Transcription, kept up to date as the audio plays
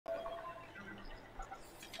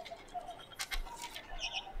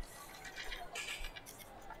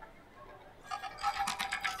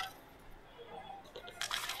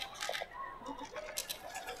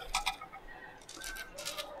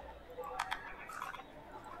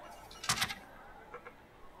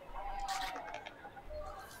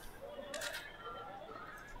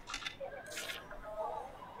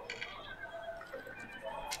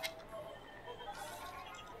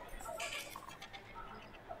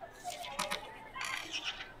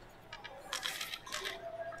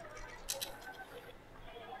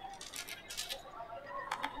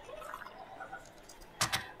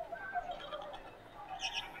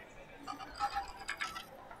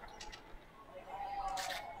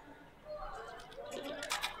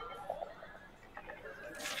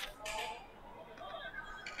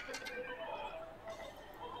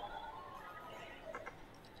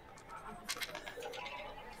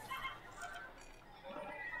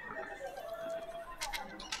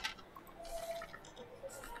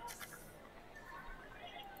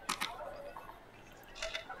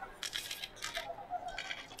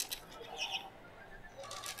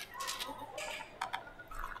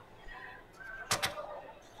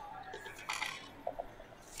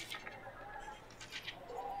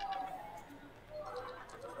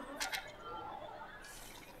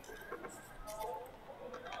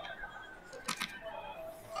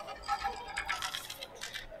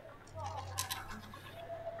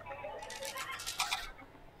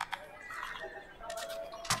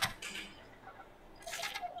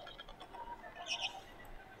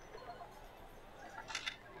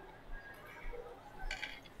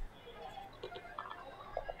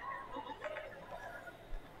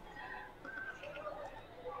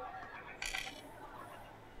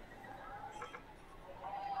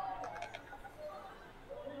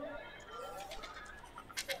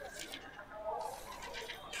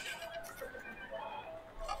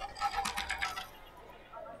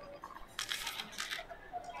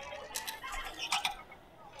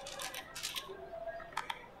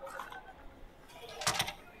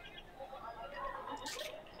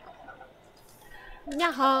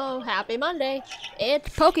Nyahao, happy Monday. It's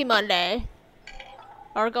Pokemon Day.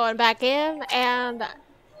 We're going back in, and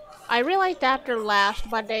I realized after last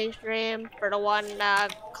Monday's stream for the one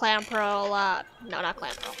Clam Pearl, no, not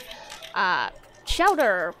Clam Pearl,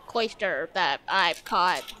 Shelter Cloister that I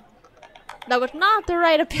caught, that was not the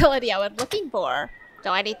right ability I was looking for.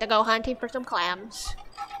 So I need to go hunting for some clams.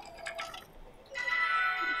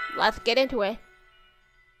 Let's get into it.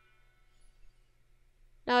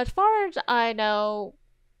 Now, as far as I know,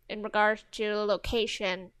 in regards to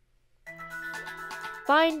location,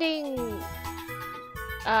 finding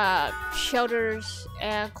shelters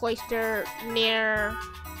and cloister near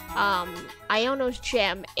Iono's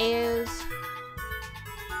gym is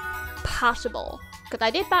possible. Because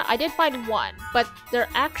I did find one, but they're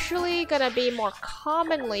actually gonna be more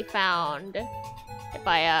commonly found if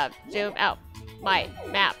I zoom out my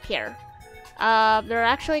map here. They're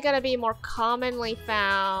actually gonna be more commonly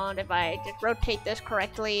found if I just rotate this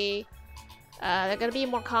correctly. They're gonna be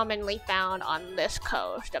more commonly found on this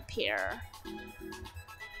coast up here.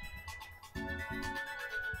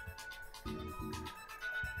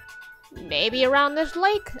 Maybe around this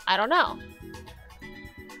lake? I don't know.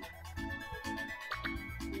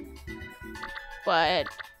 But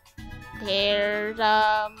here's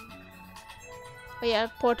oh yeah,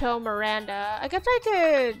 Porto Miranda. I guess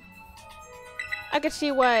I could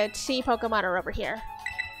see what sea Pokemon are over here.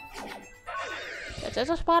 This is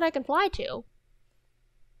a spot I can fly to.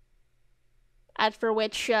 As for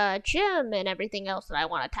which gym and everything else that I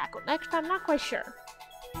want to tackle next, I'm not quite sure.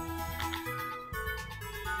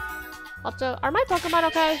 Also, are my Pokemon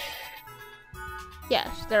okay?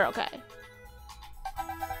 Yes, they're okay.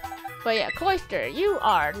 But yeah, Cloister, you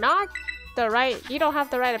are not the right, you don't have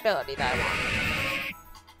the right ability that I want.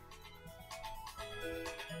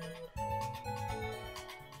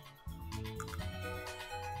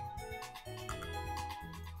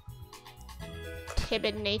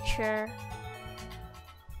 Timid nature.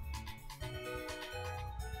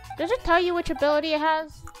 Does it tell you which ability it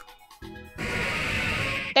has?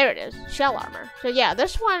 There it is, shell armor. So yeah,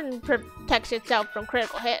 this one protects itself from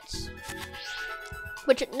critical hits.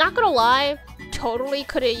 Which, not gonna lie, totally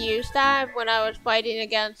could have used that when I was fighting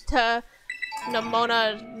against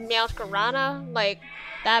Nemona Meowscarada. Like,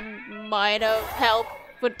 that might have helped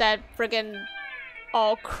with that friggin'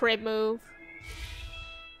 all crib move.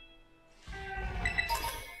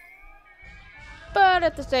 But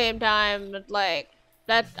at the same time, like,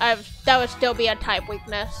 that would still be a type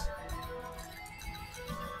weakness.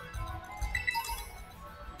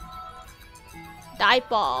 Dive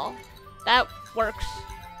ball. That works.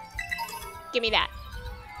 Give me that.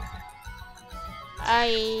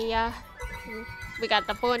 We got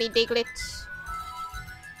the bunny Diglets.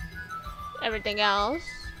 Everything else.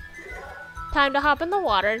 Time to hop in the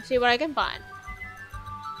water and see what I can find.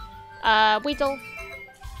 Weedle.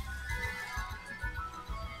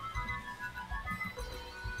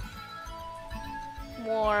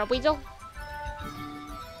 More Weasel.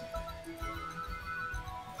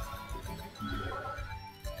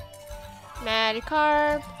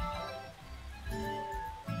 Magikarp.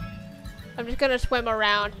 I'm just gonna swim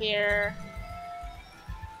around here.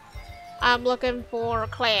 I'm looking for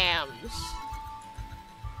clams.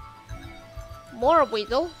 More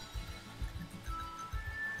Weasel.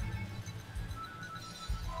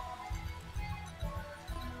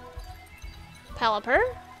 Pelipper.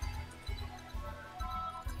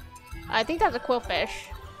 I think that's a quillfish.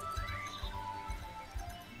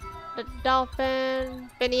 The dolphin,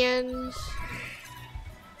 Binions.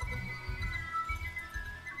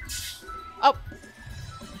 Oh.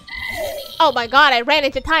 Oh my god, I ran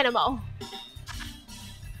into Tynamo.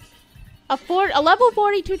 A level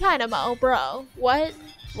 42 Tynamo, bro. What?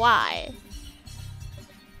 Why?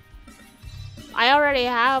 I already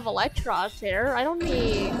have Electros here. I don't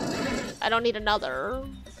need another.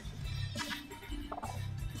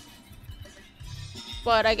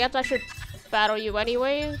 But I guess I should battle you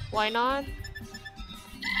anyway. Why not?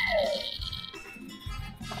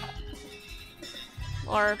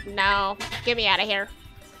 Or no. Get me out of here.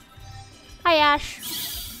 Hi, Ash.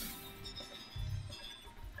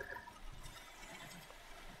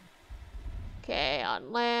 Okay,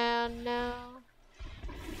 on land now.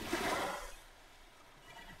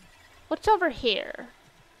 What's over here?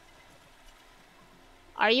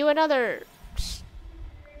 Are you another...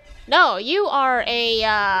 No, you are a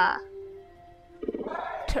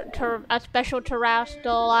special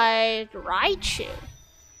terrestrialized Raichu.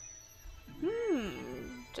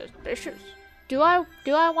 Suspicious. Do I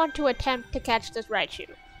want to attempt to catch this Raichu?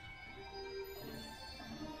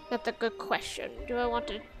 That's a good question. Do I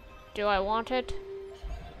want it?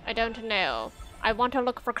 I don't know. I want to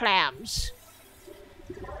look for clams.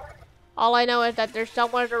 All I know is that there's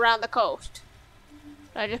somewhere around the coast.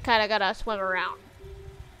 So I just kind of gotta swim around.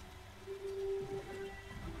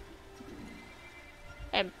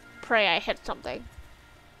 And pray I hit something.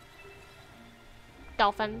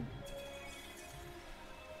 Dolphin.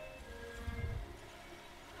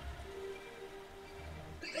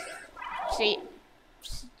 See,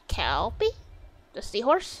 Kelpie? The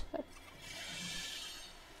seahorse?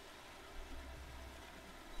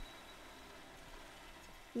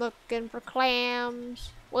 Looking for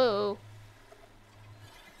clams. Whoa.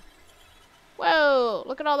 Whoa,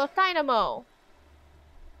 look at all the dynamo.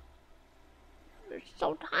 They're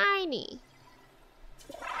so tiny.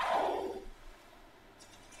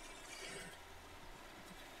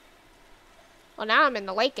 Well, now I'm in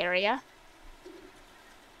the lake area.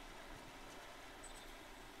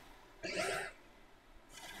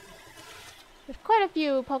 There's quite a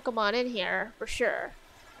few Pokemon in here, for sure.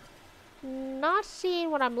 Not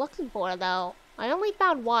seeing what I'm looking for, though. I only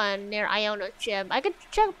found one near Iono's gym. I could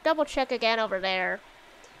double check again over there.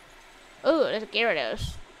 Ooh, there's a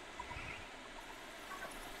Gyarados.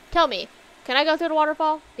 Tell me, can I go through the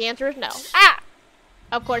waterfall? The answer is no. Ah!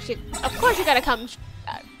 Of course you gotta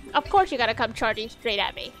come charging straight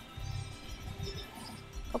at me.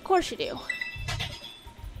 Of course you do.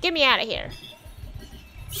 Get me out of here.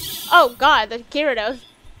 Oh god, the Gyarados.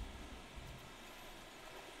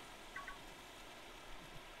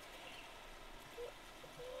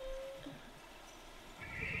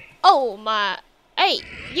 Oh my. Hey,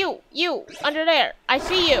 you, under there. I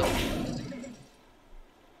see you.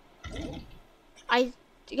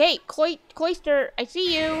 Hey, Cloyster, I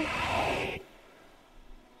see you.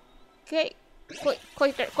 Okay,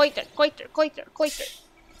 Cloyster.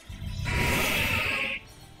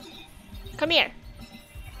 Come here.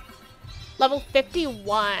 Level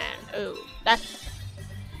 51. Ooh, that's...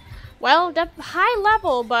 Well, that's high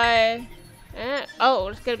level, but... oh,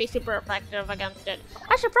 it's gonna be super effective against it.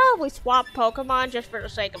 I should probably swap Pokemon just for the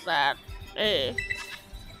sake of that.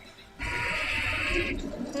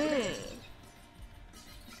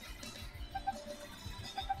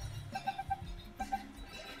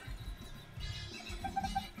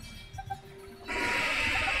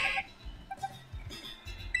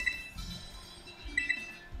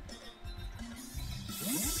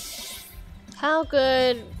 How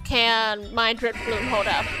good can my Drip Bloom hold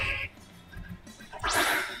up?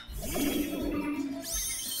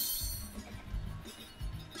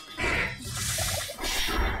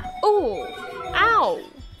 Ooh! Ow!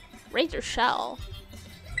 Razor Shell.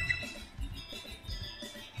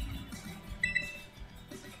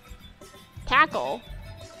 Tackle.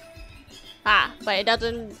 Ah, but it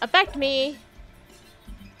doesn't affect me.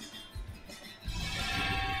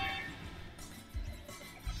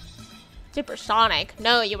 Supersonic.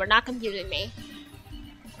 No, you were not confusing me.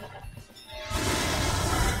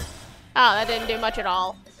 Oh, that didn't do much at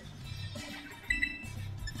all.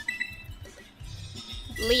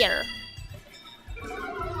 Leer.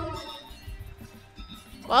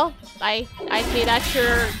 Well, I see that's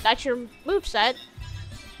your moveset.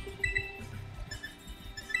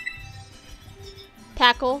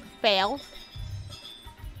 Tackle, fail.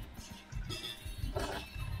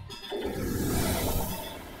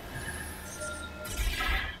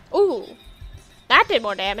 Ooh, that did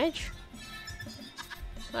more damage.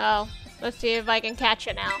 Well, let's see if I can catch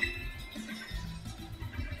it now.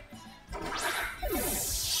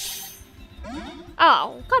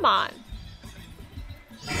 Oh, come on.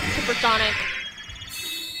 Supersonic.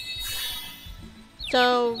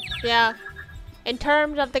 So, yeah. In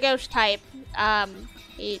terms of the ghost type,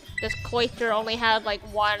 this Cloyster only had like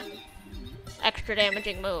one extra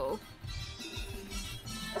damaging move.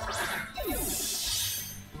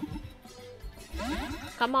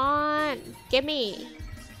 Come on, gimme.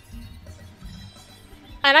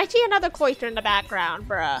 And I see another Cloyster in the background,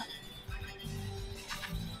 bruh.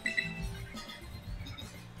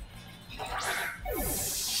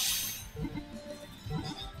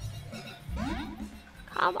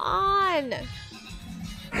 Come on.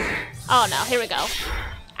 Oh no, here we go.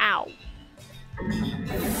 Ow.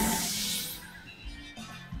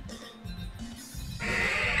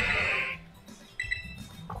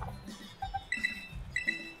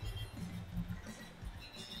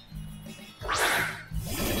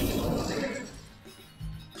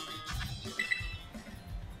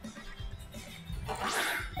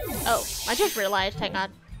 Oh, I just realized, hang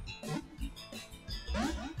on.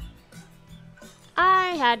 I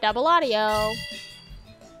had double audio.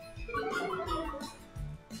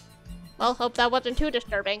 Well, hope that wasn't too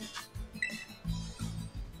disturbing.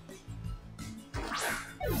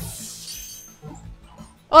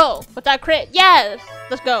 Oh, what's that crit? Yes!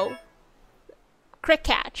 Let's go. Crit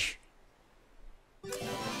catch.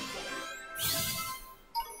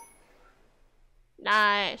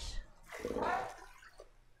 Nice.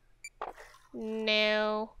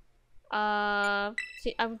 No.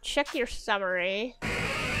 See, check your summary.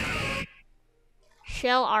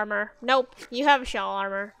 Shell armor. Nope, you have shell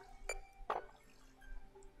armor.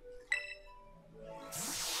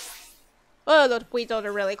 Oh, those weasels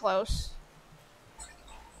are really close.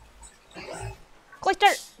 Cloister!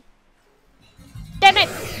 Damn it!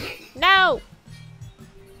 No!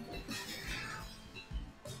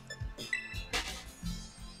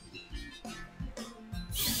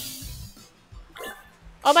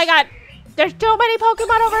 Oh my god! There's too many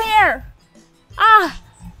Pokemon over here! Ah!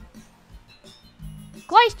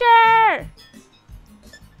 Cloister!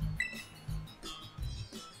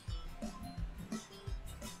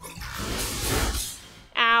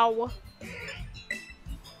 Ow.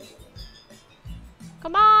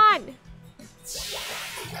 Come on!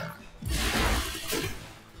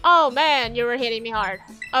 Oh man, you were hitting me hard.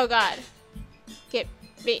 Oh god. Get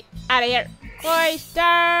me out of here.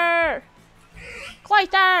 Cloister!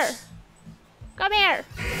 Cloister! Come here!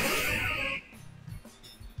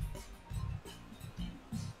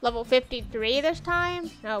 Level 53 this time?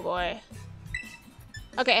 Oh boy.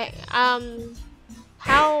 Okay,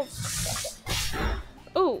 how...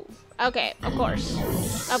 Ooh, okay, of course.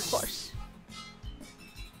 Of course.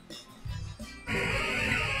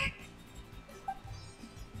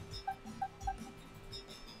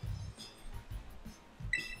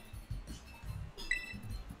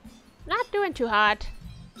 Not doing too hot.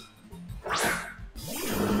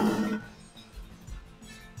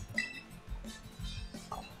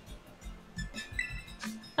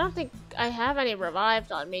 I don't think I have any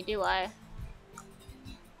revives on me, do I?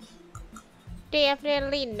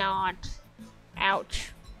 Definitely not.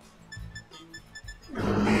 Ouch.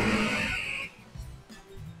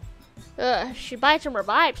 Ugh, she buy some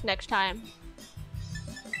revives next time.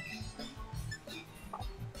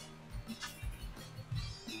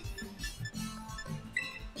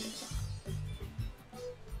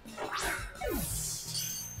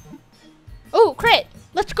 Ooh, crit!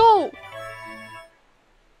 Let's go!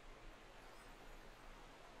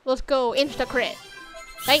 Let's go, insta crit.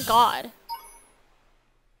 Thank God.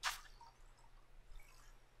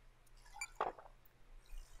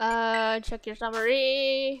 Check your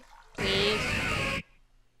summary, please.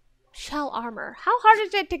 Shell armor. How hard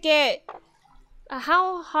is it to get?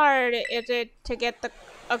 How hard is it to get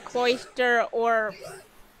a cloister or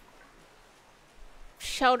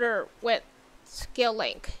shelter with skill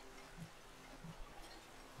link?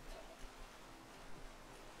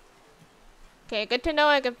 Okay, good to know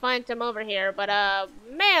I can find some over here, but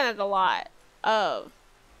man, there's a lot of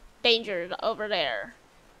dangers over there.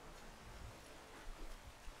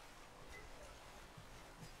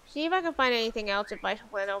 See if I can find anything else if I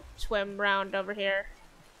swim around over here.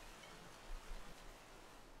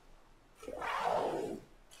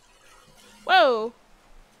 Whoa!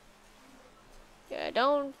 Yeah,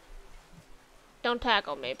 don't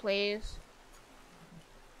tackle me, please.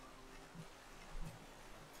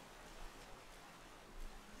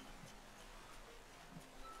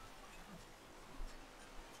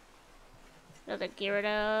 Another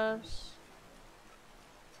Gyarados.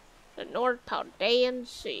 The North Paldean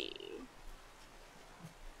Sea.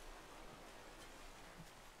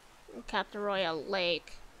 Cataroya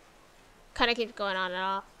Lake. Kinda keeps going on and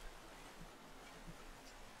off.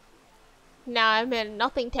 Now I'm in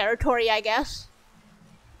nothing territory, I guess.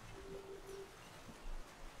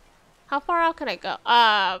 How far out can I go?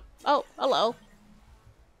 Oh, hello.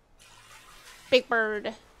 Big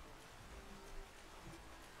bird.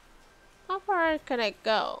 How far can I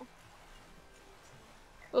go?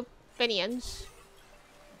 Oop, minions.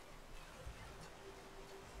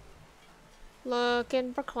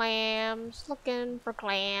 Looking for clams, looking for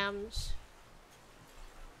clams.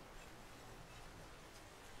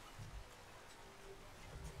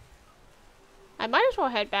 I might as well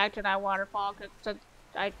head back to that waterfall because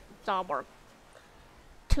I saw more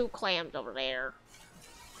 2 clams over there.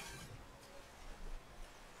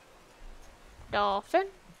 Dolphin.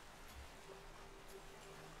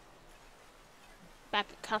 Back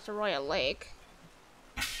at Casaroya Lake.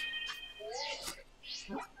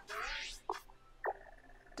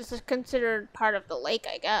 This is considered part of the lake,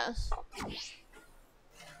 I guess.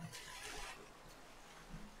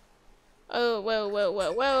 Oh, whoa, whoa,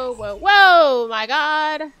 whoa, whoa, whoa, whoa, my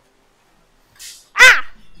God. Ah!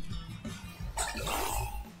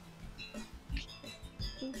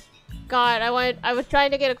 God, I was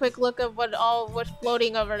trying to get a quick look of what all was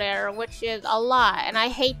floating over there, which is a lot, and I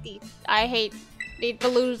hate these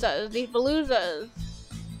Belugas. These Belugas.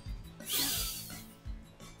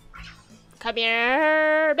 Come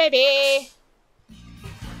here, baby.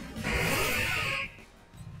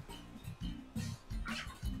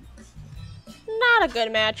 Not a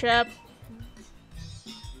good matchup.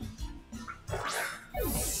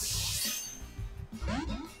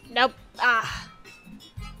 Nope. Ah.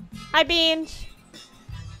 Hi, Beans.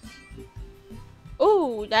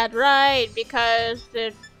 Ooh, that's right, because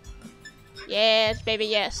the... Yes, baby,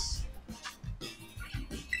 yes.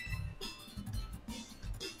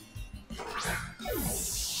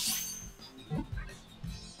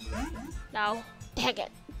 No. Dang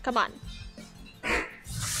it. Come on.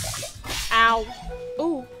 Ow.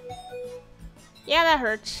 Ooh. Yeah, that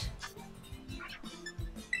hurts.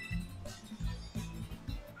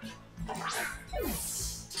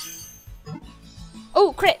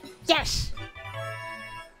 Ooh, crit! Yes!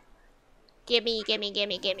 Gimme, gimme,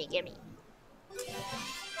 gimme, gimme, gimme.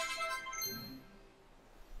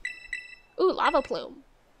 Ooh, lava plume.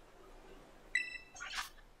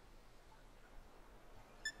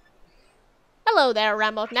 Hello there,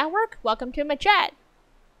 Ramos Network. Welcome to my chat.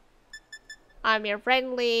 I'm your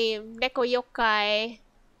friendly Neko Yokai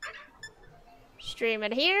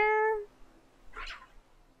streaming here.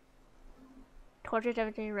 Torture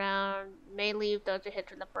 17 round. May leave those who hit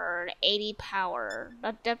from the burn. 80 power.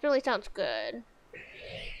 That definitely sounds good.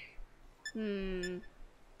 Flame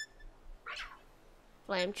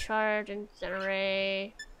charge,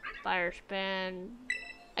 incinerate, fire spin.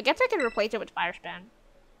 I guess I can replace it with fire spin.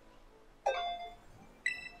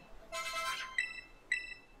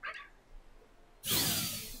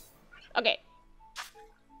 Okay.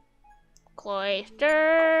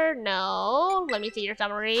 Cloister, no. Let me see your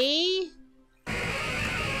summary.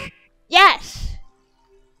 Yes!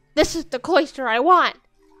 This is the cloister I want.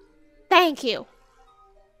 Thank you.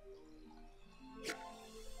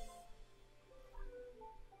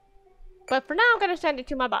 But for now, I'm gonna send it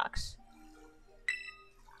to my box.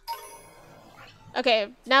 Okay,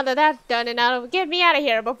 now that that's done, and now get me out of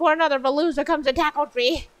here before another Veluza comes and tackles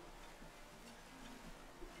me.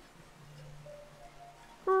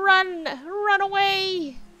 Run! Run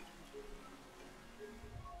away!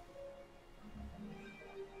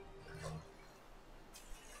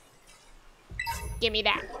 Give me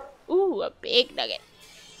that. Ooh, a big nugget.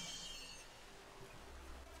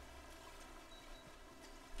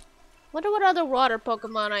 Wonder what other water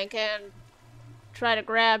Pokemon I can try to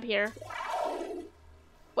grab here.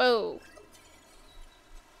 Whoa.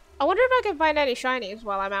 I wonder if I can find any shinies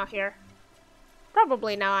while I'm out here.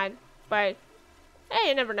 Probably not, but hey,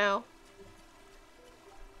 you never know.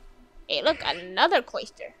 Hey, look, another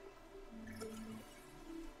cloister.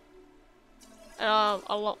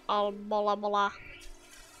 Mola.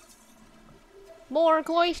 More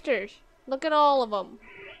cloisters. Look at all of them.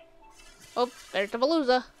 Oh, there's the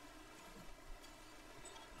Veluza.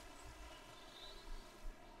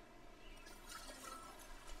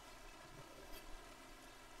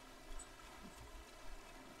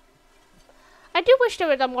 I do wish there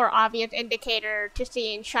was a more obvious indicator to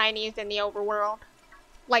seeing shinies in the overworld,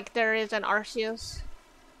 like there is in Arceus.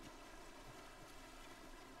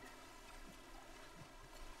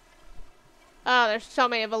 Oh, there's so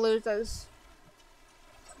many Veluzas.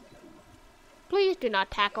 Please do not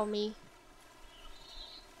tackle me.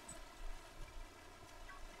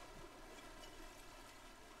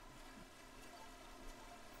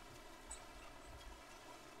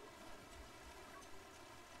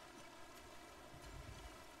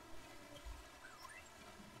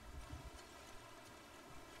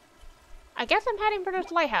 I guess I'm heading for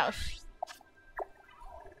this lighthouse.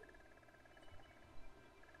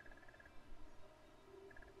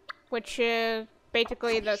 Which is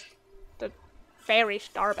basically the fairy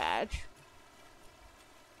star badge.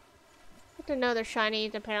 Good to know they're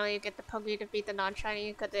shinies. Apparently you get the Poke to defeat the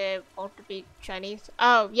non-shiny because they won't defeat shinies.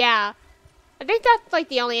 Oh, yeah. I think that's like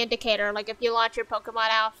the only indicator. Like if you launch your Pokemon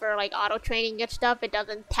out for like auto training and stuff, it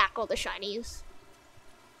doesn't tackle the shinies.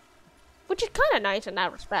 Which is kind of nice in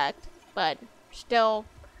that respect. But still,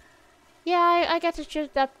 yeah, I guess it's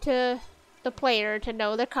just up to the player to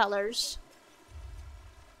know the colors.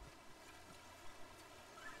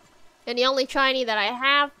 And the only shiny that I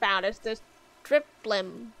have found is this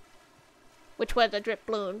Dripblim, which was a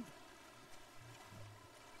Driploon.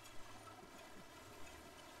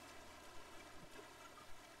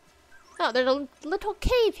 Oh, there's a little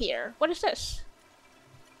cave here. What is this?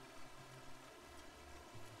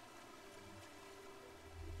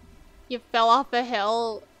 You fell off a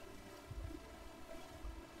hill.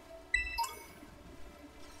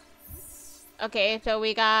 Okay, so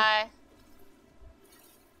we got...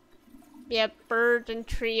 Yeah, birds and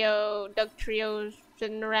duck trios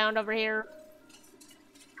sitting around over here.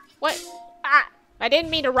 What? Ah! I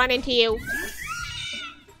didn't mean to run into you.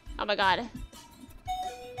 Oh my god.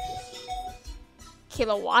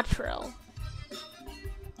 Kilowattrel.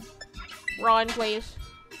 Run, please.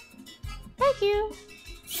 Thank you.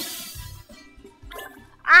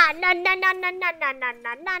 Ah, no, no, no, no, no, no, no,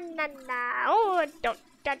 no, no, no, no. Oh, don't,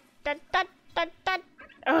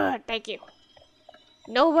 thank you.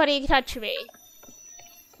 Nobody touch me.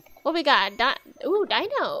 What we got? Ooh,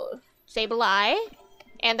 dino. Sableye.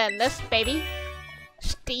 And then this baby.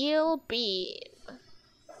 Steel beam.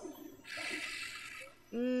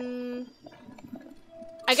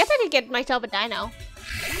 I guess I could get myself a dino.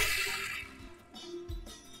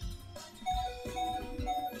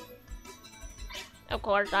 Of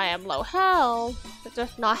course, I am low health. It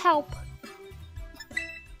does not help.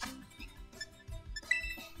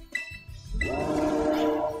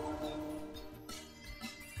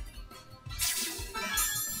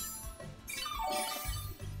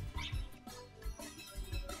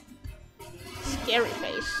 Scary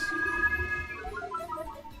face.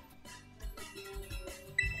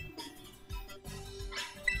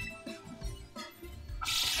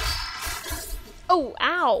 Oh,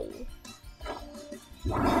 ow.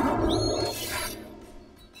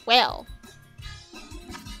 Well.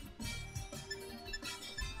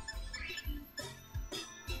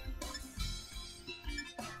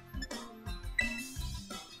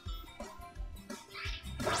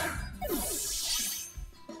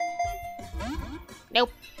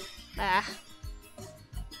 Nope. Ah.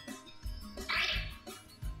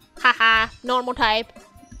 Haha, normal type.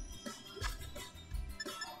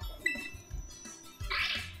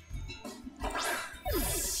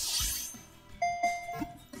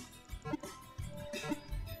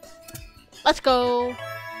 Let's go.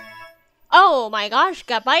 Oh my gosh,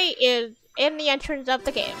 Gabite is in the entrance of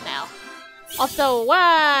the game now. Also,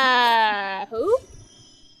 who?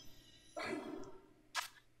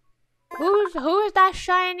 Who is that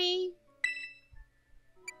shiny?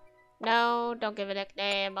 No, don't give a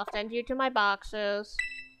nickname. I'll send you to my boxes.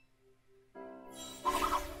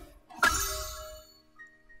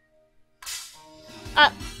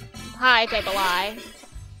 Hi, Sableye.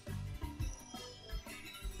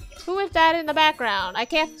 Who is that in the background? I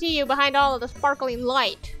can't see you behind all of the sparkling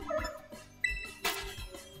light.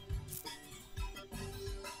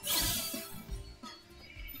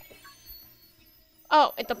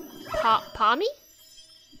 Oh, it's a Pommy?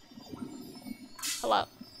 Hello.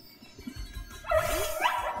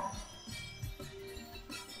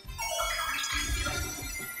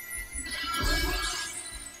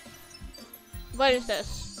 What is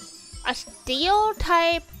this? A steel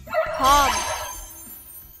type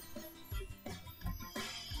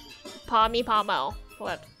Pommo.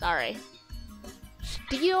 What? Sorry.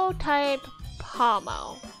 Steel type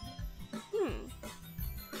Pommo.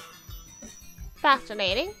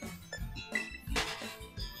 Fascinating.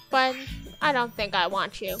 But I don't think I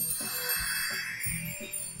want you.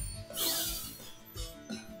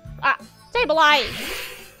 Ah, Sableye!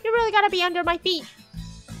 You really gotta be under my feet.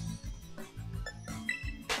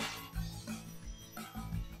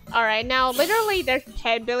 Alright, now literally there's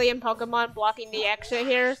 10 billion Pokemon blocking the exit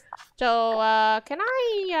here. So, can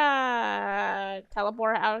I,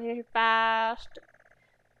 teleport out here fast?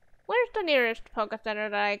 Where's the nearest Poke Center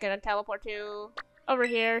that I can teleport to? Over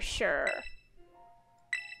here? Sure.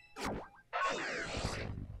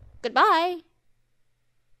 Goodbye!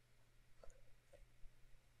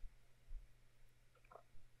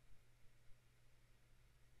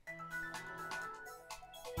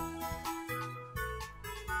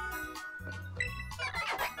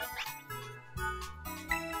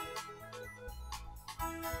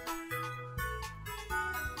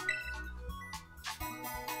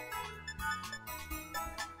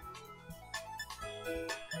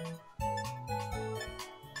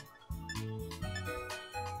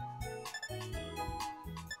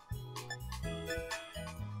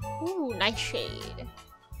 Ooh, nice shade.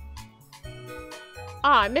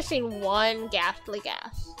 Ah, I'm missing one ghastly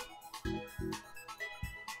gas.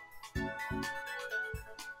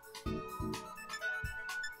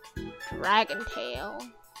 Dragon Tail.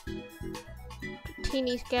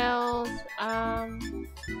 Teeny Scales.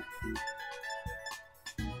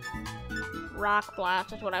 Rock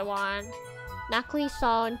Blast is what I want. Knuckly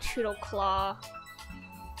Saw and Choodle Claw.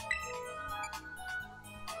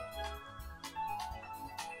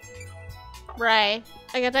 Right.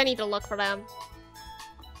 I guess I need to look for them.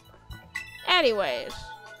 Anyways.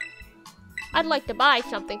 I'd like to buy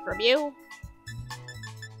something from you.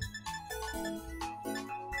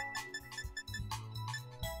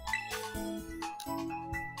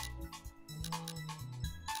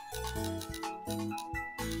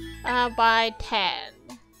 by 10.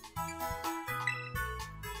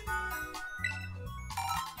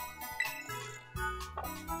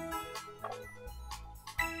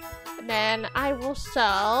 And then I will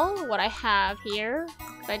sell what I have here.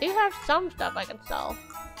 I do have some stuff I can sell.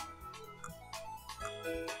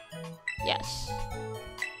 Yes.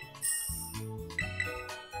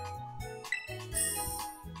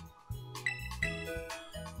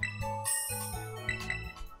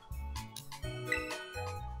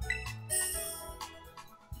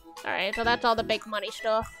 Alright, so that's all the big money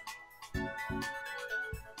stuff.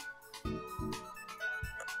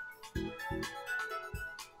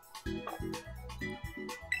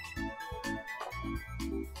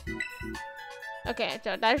 Okay,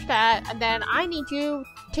 so there's that, and then I need you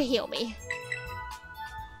to heal me.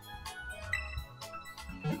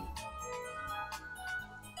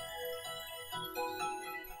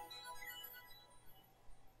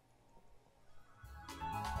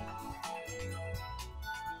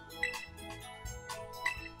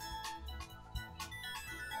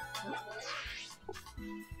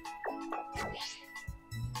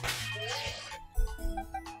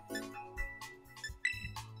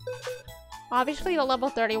 Obviously, the level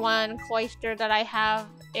 31 cloister that I have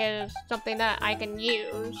is something that I can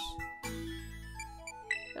use.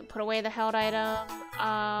 And put away the held item.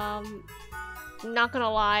 Not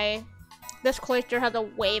gonna lie, this cloister has a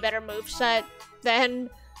way better moveset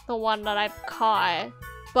than the one that I've caught.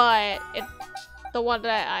 But the one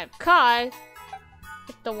that I've caught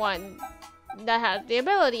is the one that has the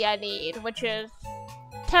ability I need, which is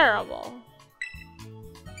terrible.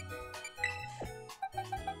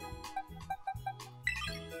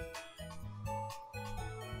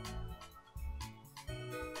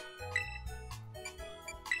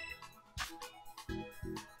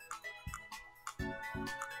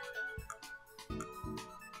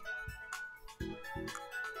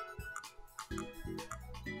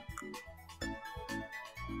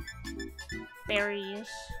 Berries.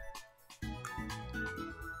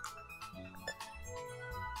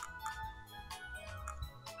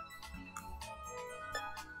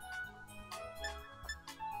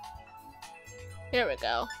 Here we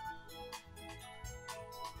go.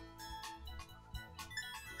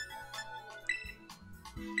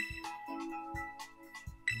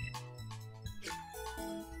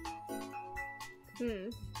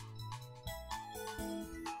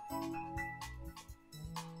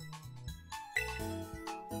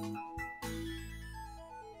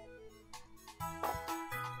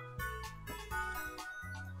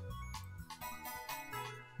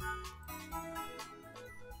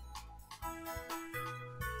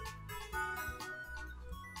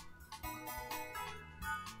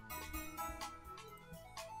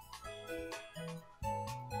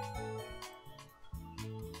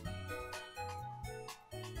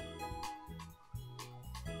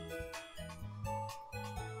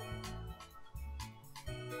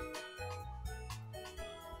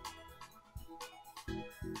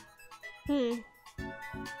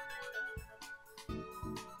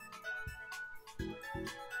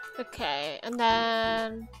 Okay, and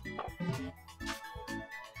then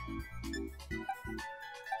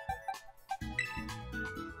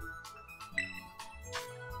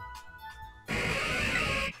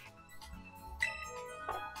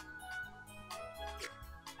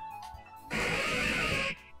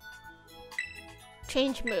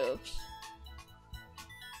change moves.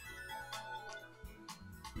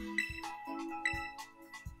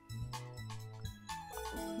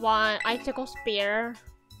 One icicle spear.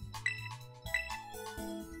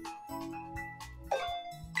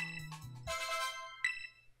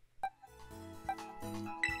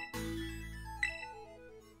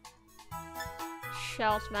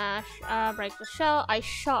 Shell smash, break the shell, ice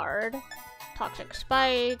shard, toxic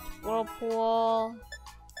spike, whirlpool,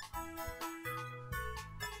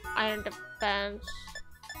 iron defense,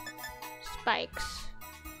 spikes,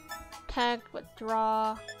 attack,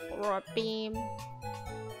 withdraw, aurora beam,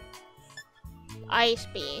 ice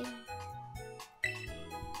beam.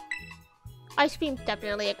 Ice beam's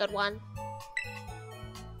definitely a good one.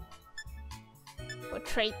 We'll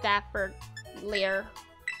trade that for Lear.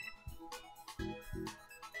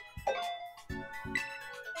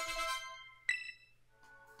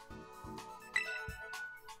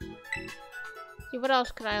 See, what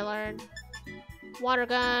else could I learn? Water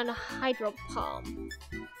gun, hydro pump.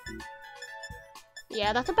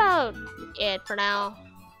 Yeah, that's about it for now.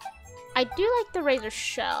 I do like the razor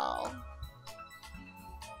shell.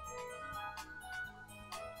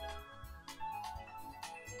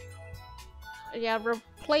 Yeah,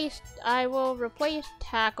 I will replace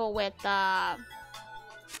tackle with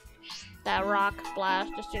that rock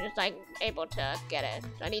blast as soon as I'm able to get it.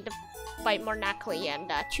 I need to fight more Knackley and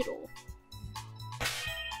Choodle.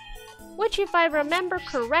 Which, if I remember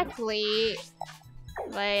correctly,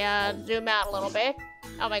 if I zoom out a little bit.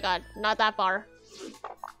 Oh my god, not that far.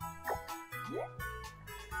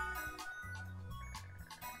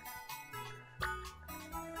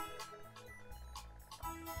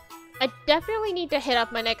 I definitely need to hit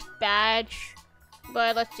up my next badge.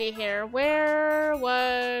 But let's see here. Where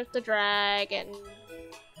was the dragon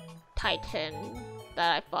Titan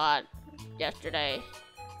that I fought yesterday?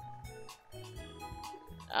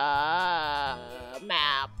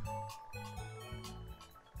 Map.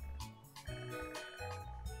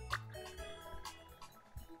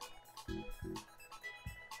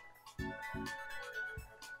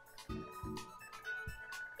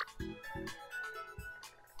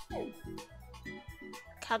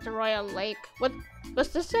 Royal Lake. What's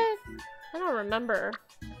this it? I don't remember.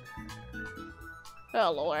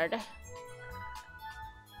 Oh lord.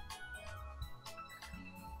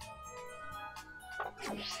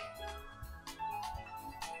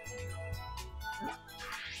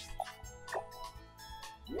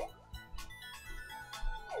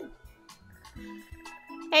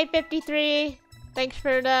 Hey 53, thanks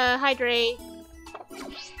for the hydrate.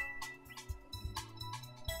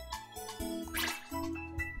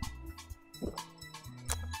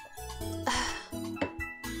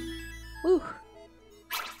 Whew.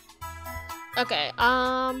 Okay,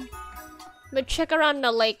 I'm gonna check around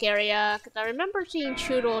the lake area, because I remember seeing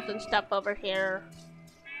Choodles and stuff over here.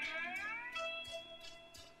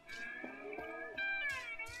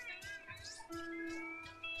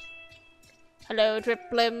 Hello,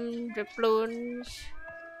 Driploons.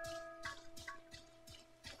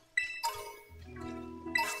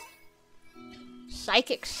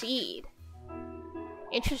 Psychic Seed.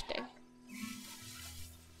 Interesting.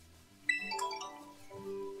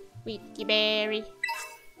 Wheaty Berry.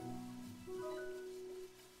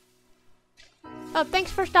 Oh,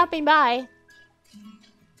 thanks for stopping by.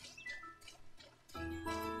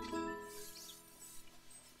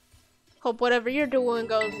 Hope whatever you're doing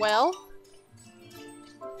goes well.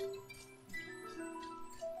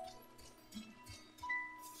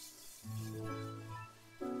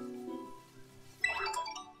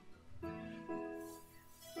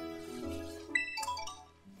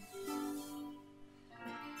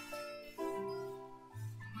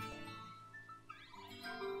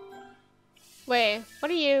 Wait, what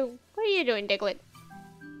are you doing, Diglett?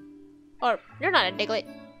 Or, you're not a Diglett.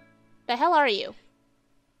 The hell are you?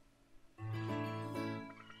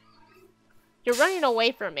 You're running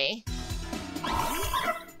away from me.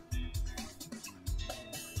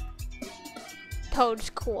 Toad's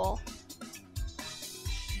cool.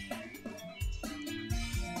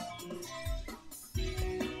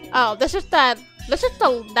 Oh, this is that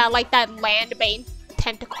land-based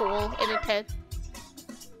tentacle, isn't it?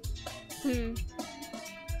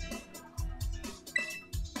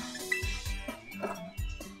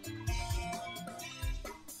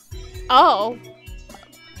 Oh.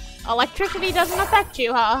 Electricity doesn't affect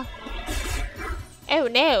you, huh? Oh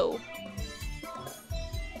no.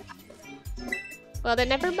 Well then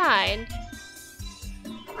never mind.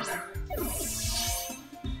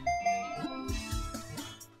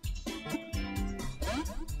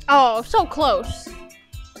 Oh, so close.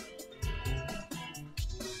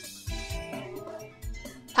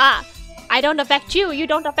 Ha! I don't affect you, you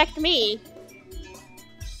don't affect me.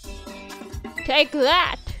 Take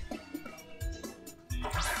that.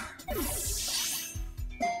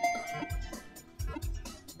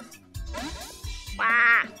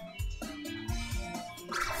 Wah.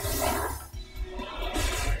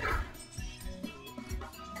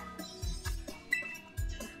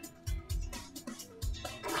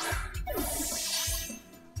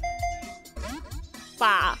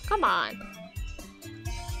 Wah, come on.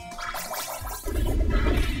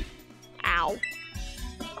 Ow.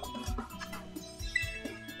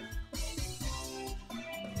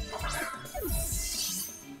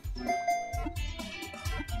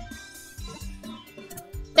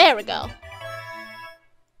 There we go.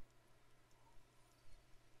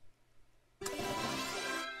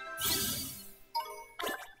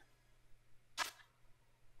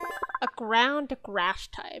 A ground grass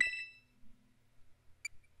type.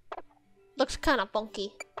 Looks kind of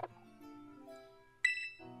funky.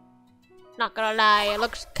 Not gonna lie, it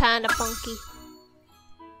looks kind of funky.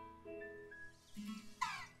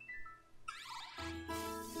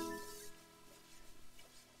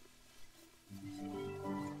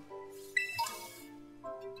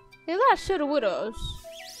 Look at that pseudo-widows.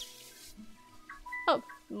 Oh,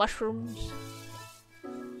 mushrooms.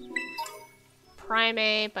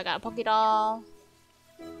 Primate, I got a Pokédoll.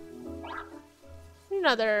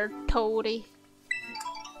 Another Toady.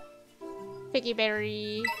 Piggy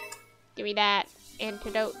Berry. Give me that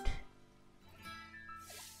antidote.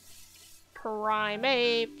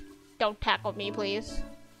 Primate. Don't tackle me, please.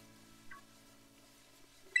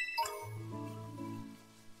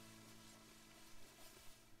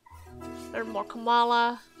 There's more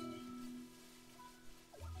Kamala.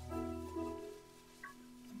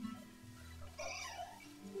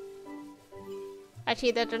 I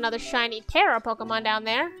see there's another shiny Terra Pokemon down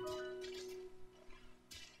there.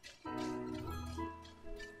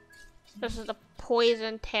 This is the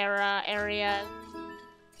Poison Terra area.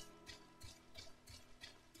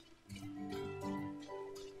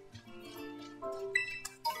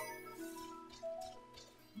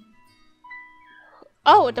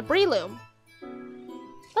 Oh, it's a Breloom.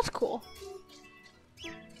 That's cool.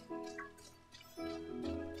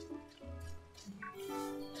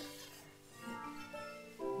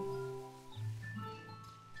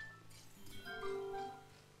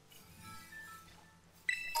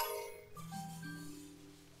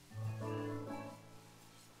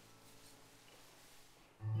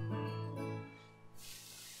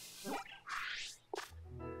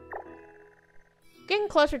 Getting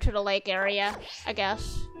closer to the lake area, I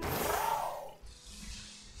guess.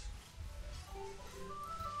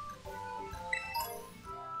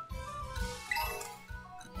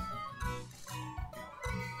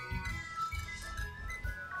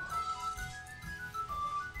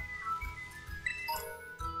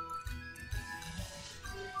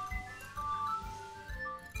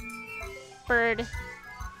 Bird.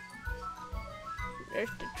 There's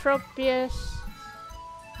the Tropius.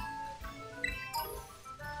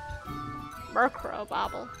 Murkrow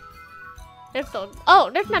Bobble. There's the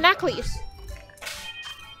there's Nanakles.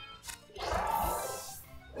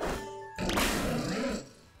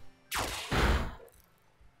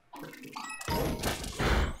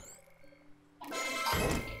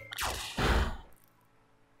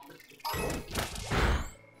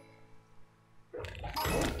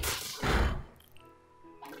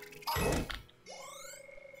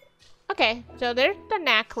 Okay, so there's the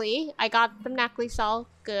Knackley. I got the Knackley all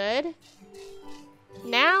good.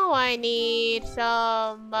 Now I need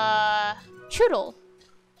some Choodle,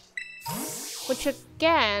 which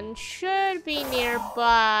again should be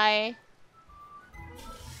nearby.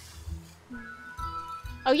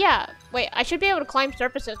 Oh yeah, wait, I should be able to climb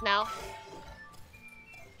surfaces now.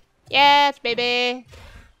 Yes, baby.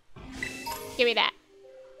 Give me that.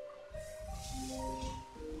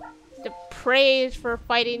 The praise for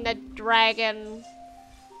fighting the dragon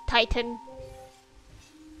titan.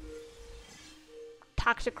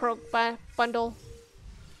 Toxicroak bundle.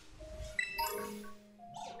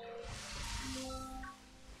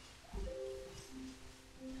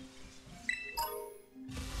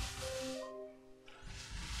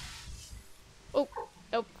 Oh,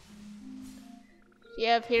 nope.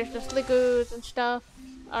 Yep, here's the Slickoos and stuff.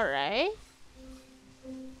 Alright.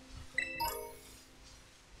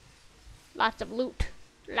 Lots of loot.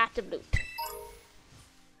 Lots of loot.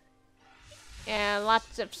 And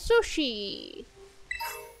lots of sushi.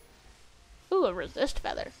 Ooh, a resist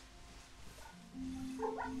feather.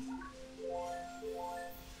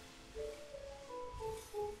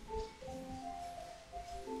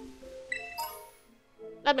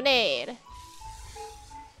 Lemonade.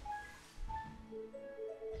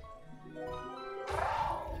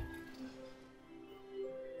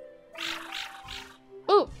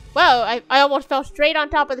 Ooh, whoa, I almost fell straight on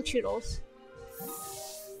top of the Choodles.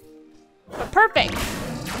 But perfect.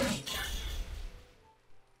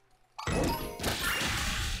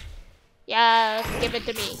 Yes, give it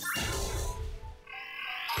to me.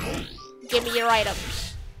 Give me your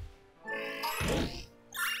items.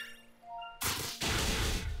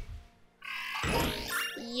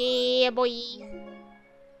 Yeah, boy.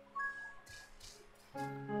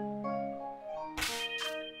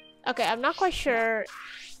 Okay, I'm not quite sure.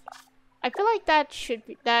 I feel like that should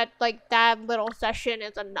be that little session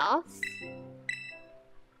is enough.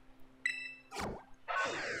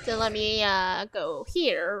 So let me go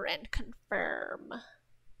here and confirm.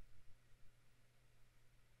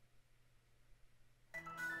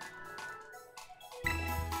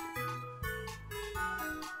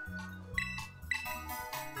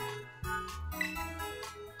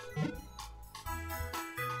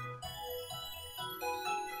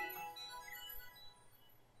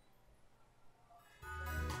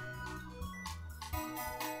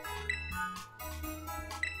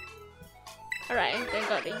 Alright, then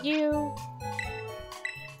go to you.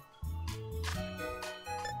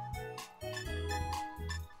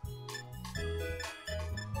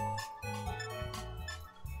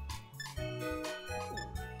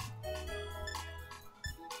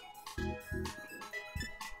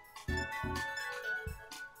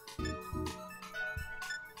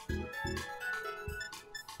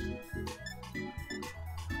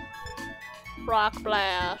 Rock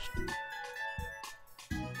Blast.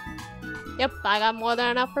 Yep, I got more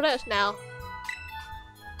than enough for this now.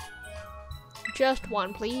 Just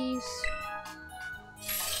one, please.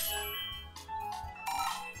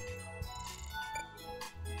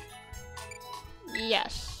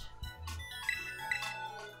 Yes.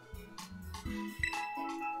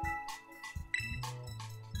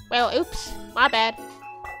 Well, oops, my bad.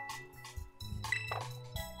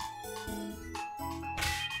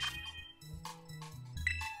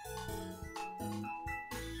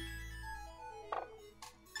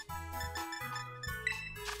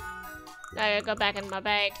 I gotta go back in my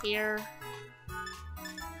bag here.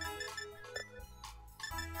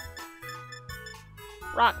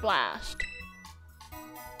 Rock Blast.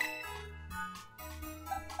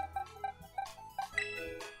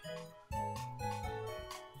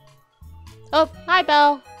 Oh, hi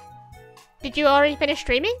Belle. Did you already finish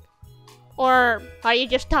streaming? Or are you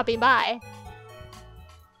just stopping by?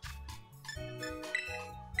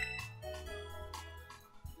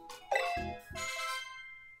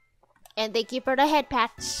 And thank you for the head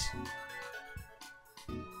pats.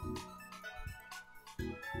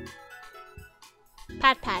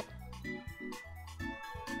 Pat pat.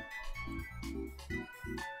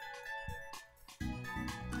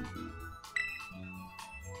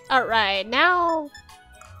 Alright, now...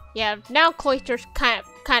 Yeah, now Cloister's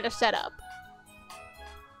kind of set up.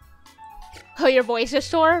 Oh, your voice is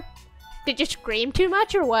sore? Did you scream too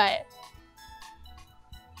much or what?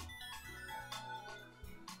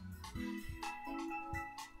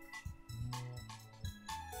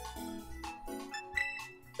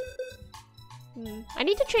 I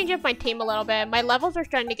need to change up my team a little bit. My levels are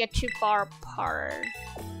starting to get too far apart.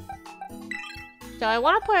 So I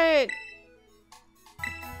want to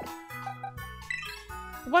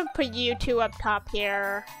put you two up top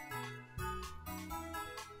here.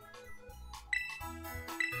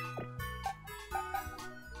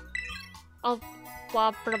 I'll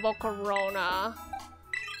swap for the Corona.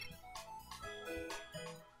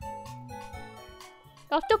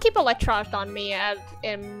 I'll still keep Electros on me as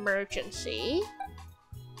emergency.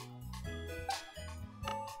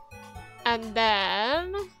 And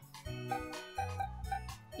then...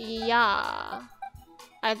 yeah.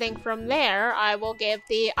 I think from there, I will give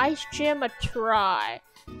the Ice Gym a try.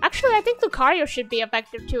 Actually, I think Lucario should be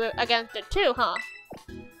effective against it too, huh?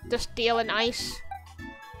 The Steel and Ice.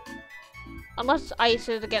 Unless Ice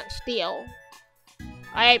is against Steel.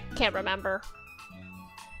 I can't remember.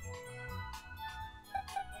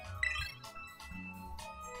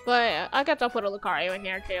 But I guess I'll put a Lucario in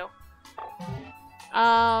here too.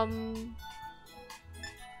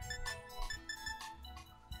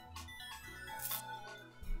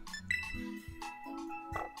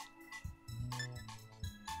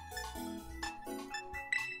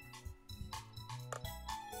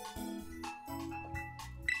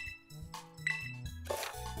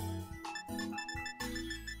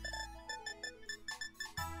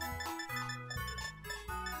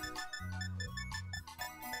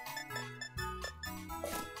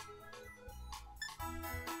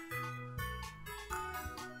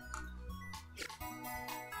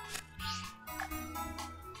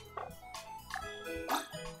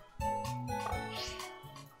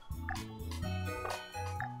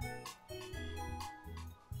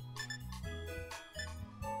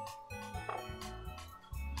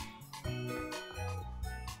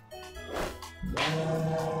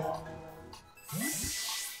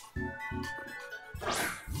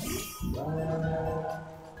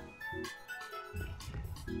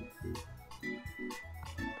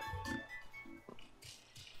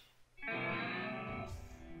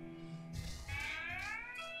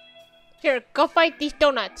 Here, go fight these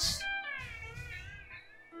donuts.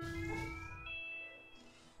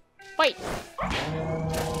 Fight.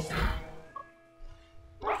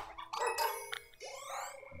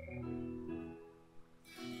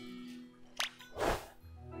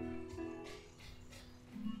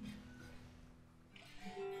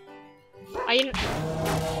 Are you?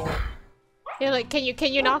 You're like, can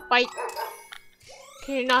you not fight?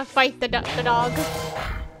 Can you not fight the dog?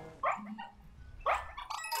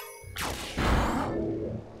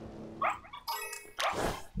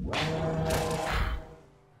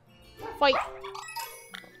 Fight!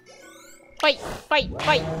 Fight! Fight!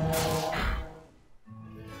 Fight!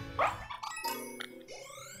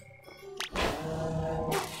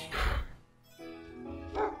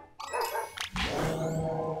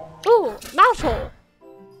 Ooh! Mouse hole!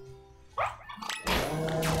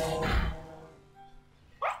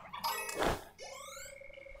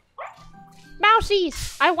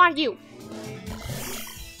 Mousies! I want you!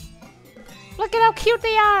 Look at how cute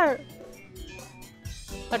they are!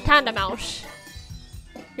 A tanda mouse.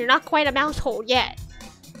 You're not quite a mouse hole yet.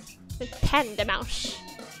 A tanda mouse.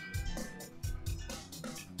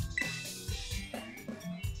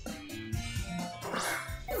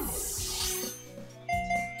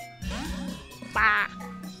 Bah.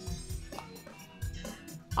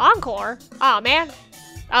 Encore? Oh man.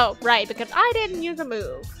 Oh, right, because I didn't use a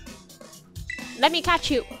move. Let me catch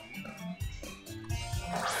you.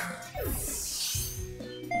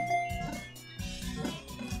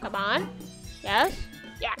 Come on. Yes?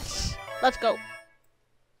 Yes. Let's go.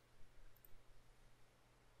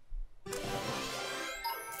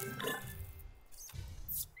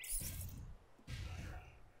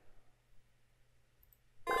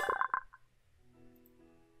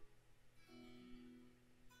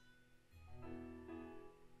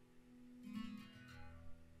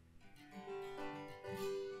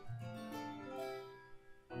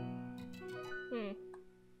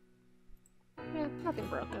 Yeah, nothing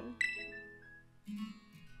broken.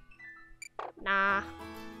 Nah.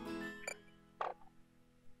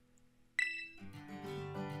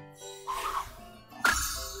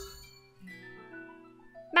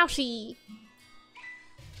 Mousy.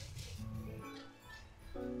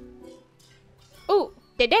 Ooh,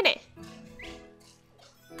 they did it.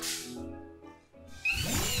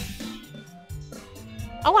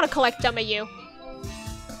 I want to collect some of you.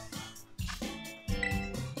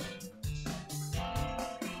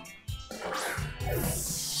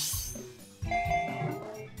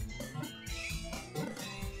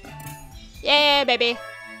 Yeah, baby.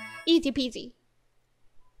 Easy peasy.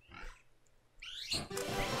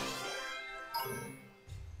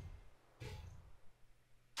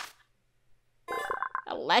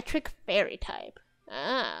 Electric fairy type.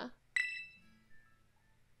 Ah.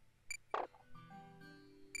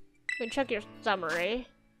 Then check your summary.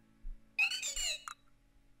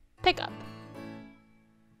 Pick up.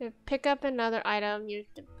 Pick up another item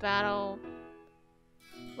used to battle.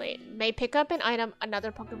 Wait, may pick up an item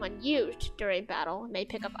another Pokemon used during battle. May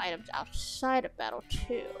pick up items outside of battle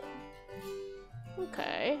too.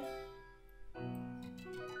 Okay.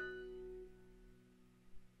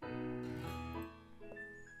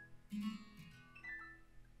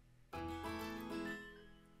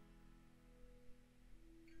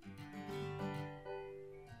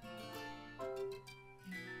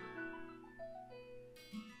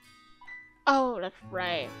 Oh, that's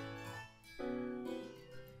right.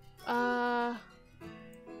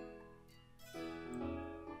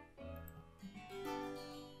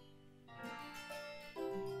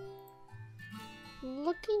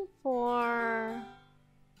 Looking for...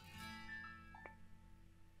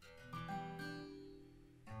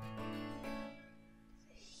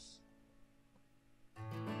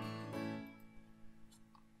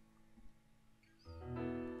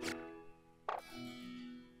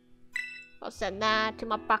 I'll send that to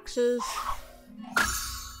my boxes.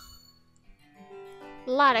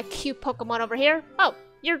 A lot of cute Pokemon over here. Oh,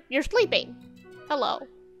 you're sleeping. Hello.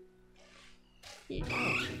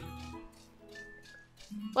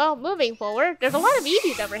 Well, moving forward, there's a lot of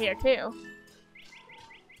Eevees over here too.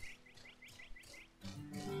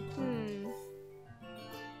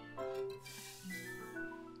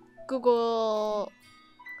 Google.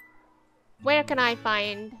 Where can I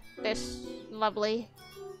find this lovely?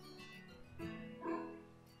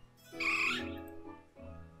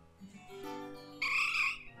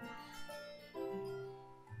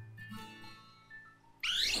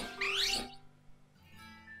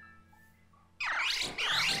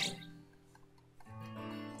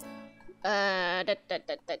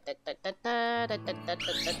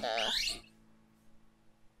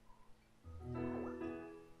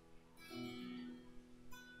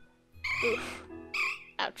 Oof.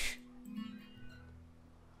 Ouch.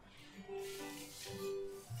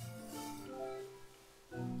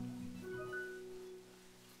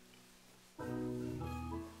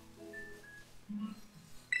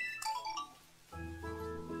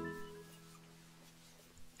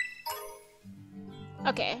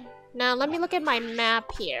 Okay, now let me look at my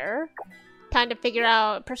map here. Time to figure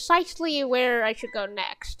out precisely where I should go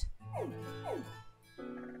next.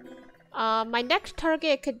 My next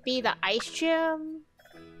target could be the ice gym.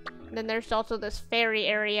 Then there's also this fairy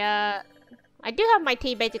area. I do have my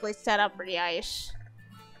team basically set up for the ice.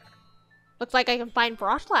 Looks like I can find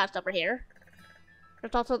Frostlass over here.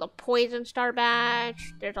 There's also the Poison Star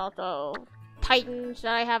badge. There's also Titans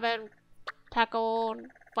that I haven't tackled.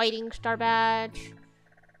 Fighting Star badge.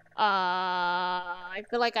 I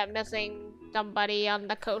feel like I'm missing somebody on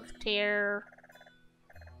the coast here.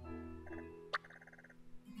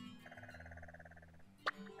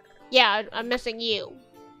 Yeah, I'm missing you.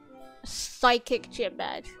 psychic gym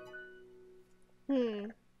badge.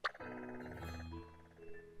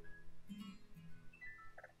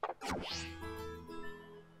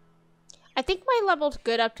 I think my level's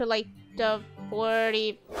good up to like the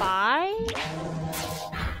 45.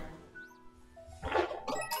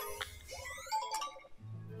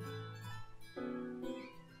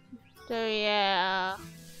 So yeah.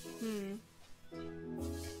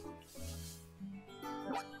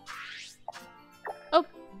 Oh,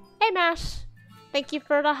 hey Mash. Thank you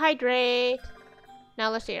for the hydrate. Now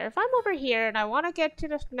let's see. If I'm over here and I want to get to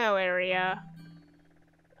the snow area,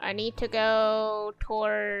 I need to go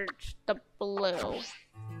towards the blue.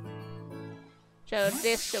 So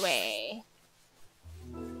this way.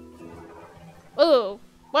 Ooh,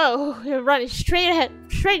 whoa! You're running straight ahead,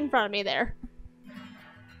 straight in front of me there.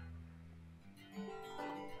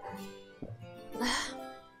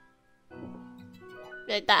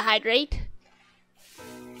 Did that hydrate?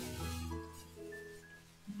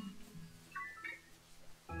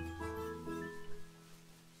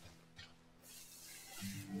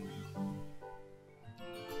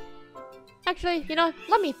 Actually, you know,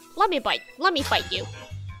 let me fight you.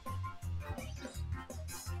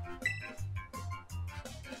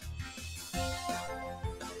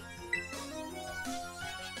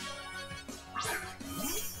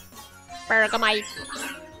 Bergamite.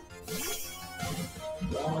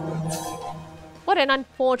 What an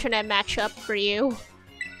unfortunate matchup for you.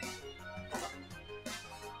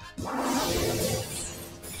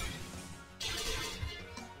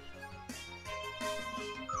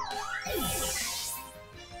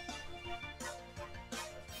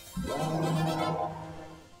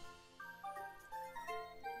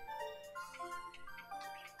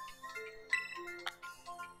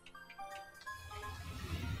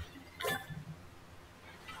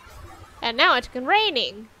 And now it's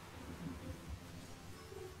raining.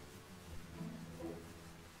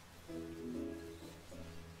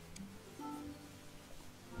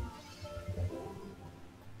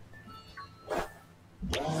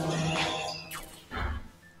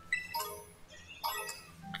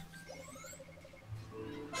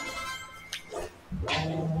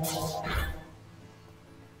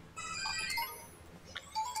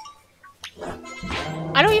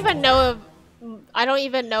 I don't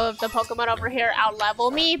even know if the Pokemon over here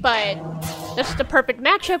outlevel me, but this is the perfect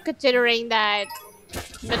matchup considering that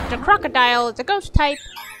Mr. Crocodile is a ghost type.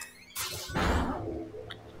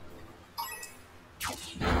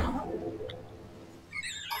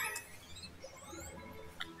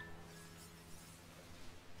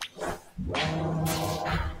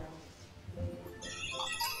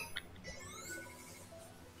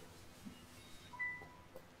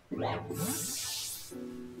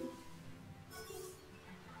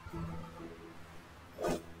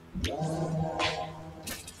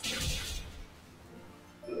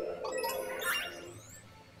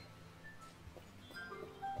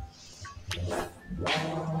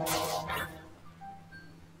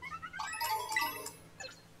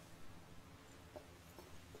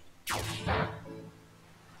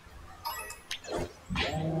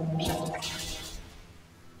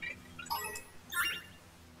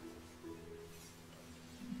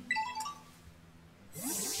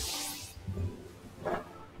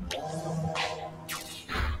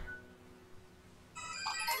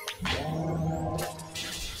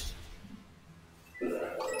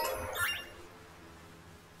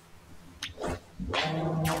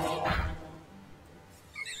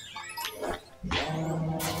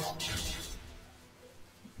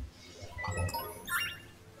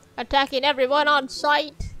 Attacking everyone on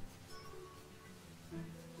sight.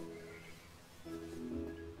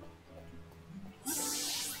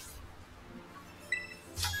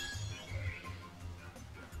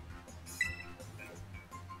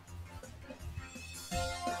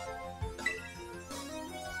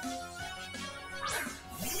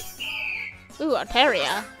 Ooh,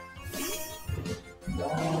 Altaria.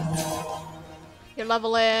 Your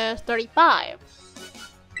level is 35.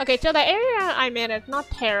 Okay, so the area I'm in is not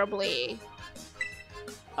terribly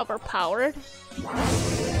overpowered.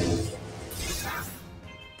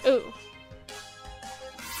 Ooh.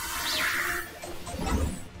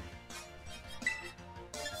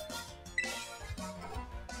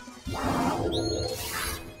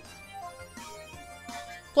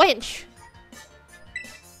 Flinch.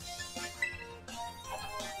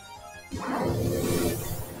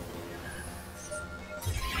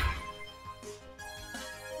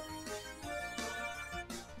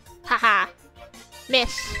 Haha.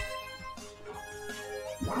 Miss.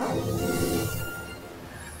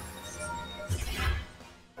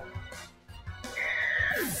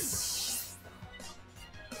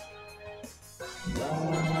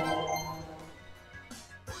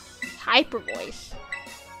 super voice.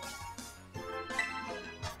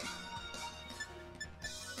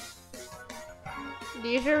 The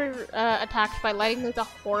user attacks by letting loose a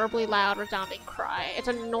horribly loud resounding cry. It's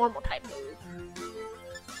a normal type move.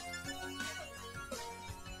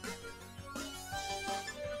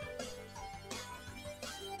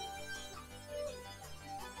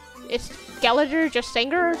 Is Skeletor just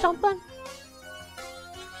singer or something?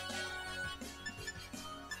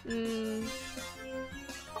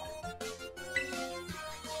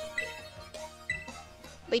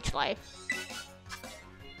 Leech life.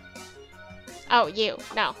 Oh, you.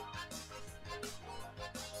 No.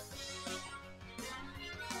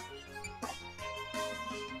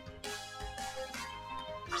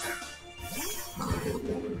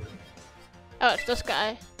 Oh, it's this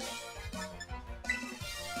guy.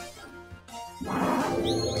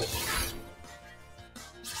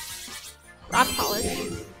 Rock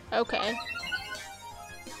polish. Okay.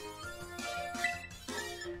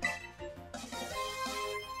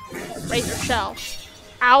 Razor shell.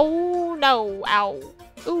 Ow, no, ow.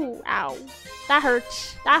 Ooh, ow. That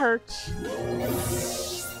hurts. That hurts.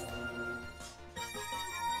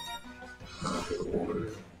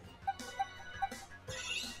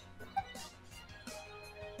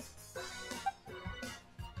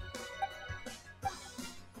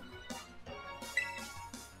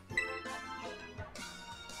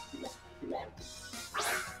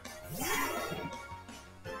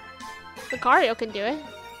 Lucario can do it.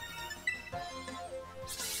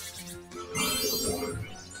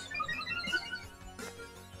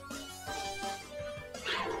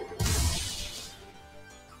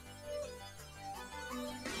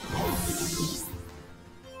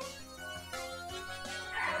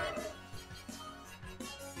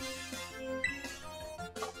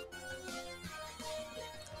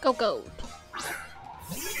 Go gold.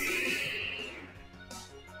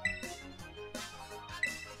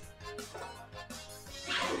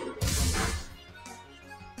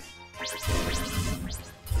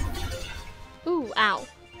 Ooh, ow.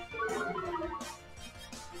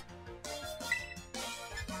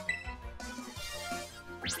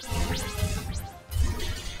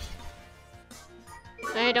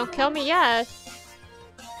 Hey, don't kill me yet.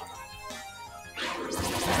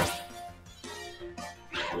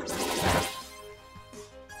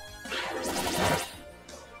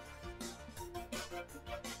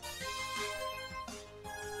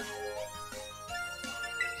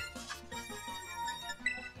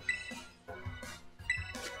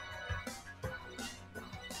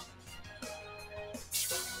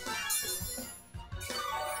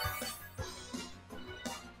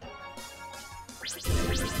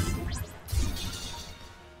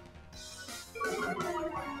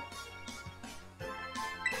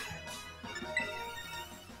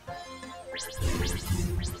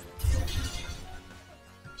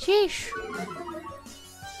 Sheesh.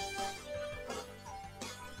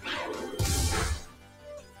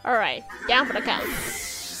 Alright, down for the count.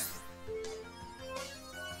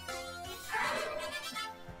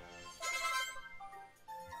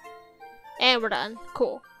 And we're done.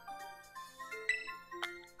 Cool.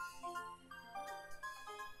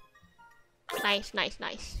 Nice, nice,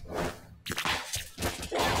 nice.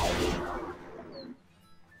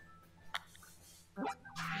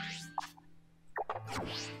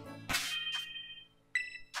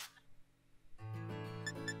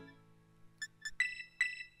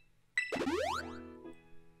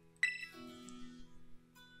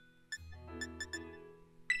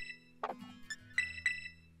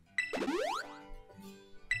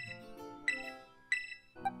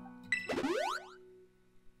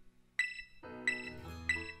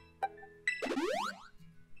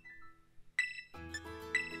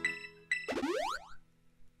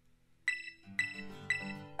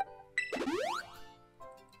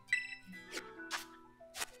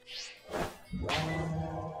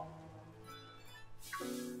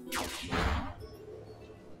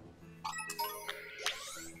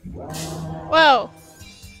 Whoa!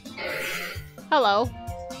 Hello.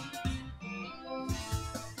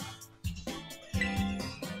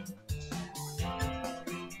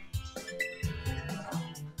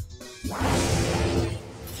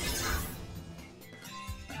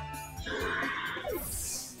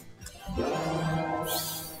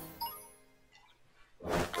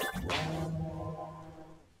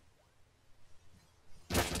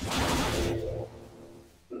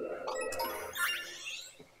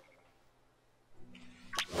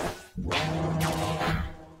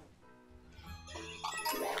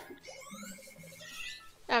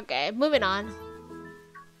 Okay, moving on.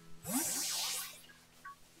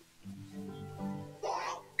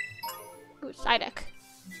 Ooh, Psyduck.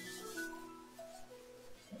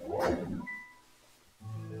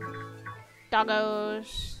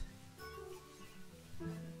 Doggos.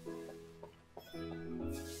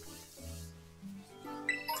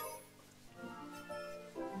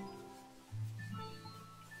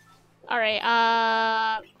 Alright,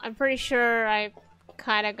 I'm pretty sure I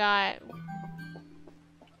kinda got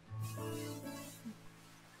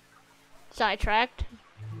sidetracked.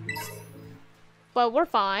 But we're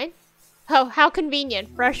fine. Oh, how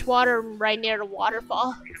convenient. Fresh water right near the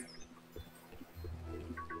waterfall.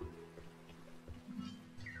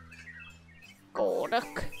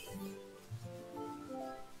 Golduck.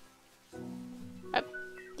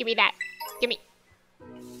 Give me that. Gimme.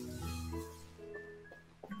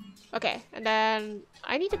 Okay, and then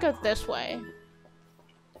I need to go this way.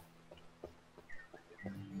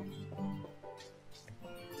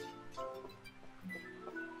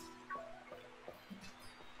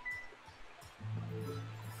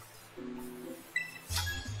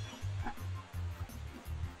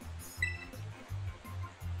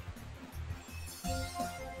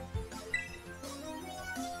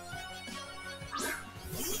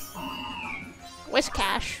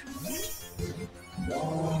 Whiskash.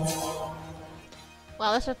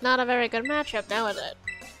 Well, this is not a very good matchup now, is it?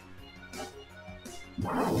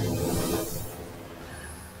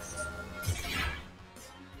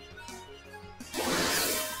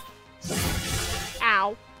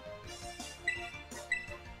 Ow.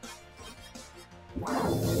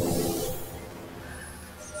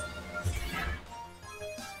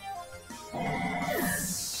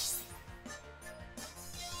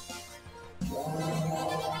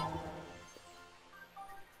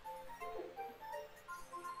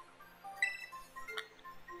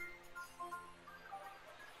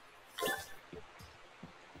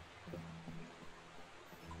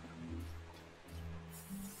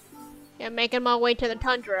 Yeah, making my way to the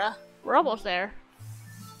tundra. We're almost there.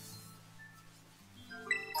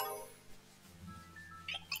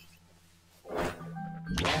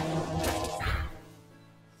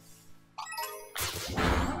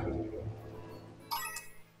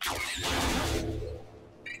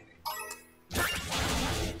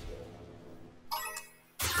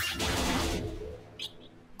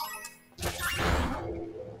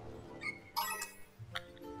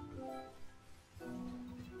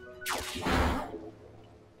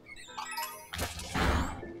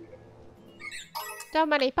 So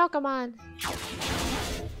many Pokemon.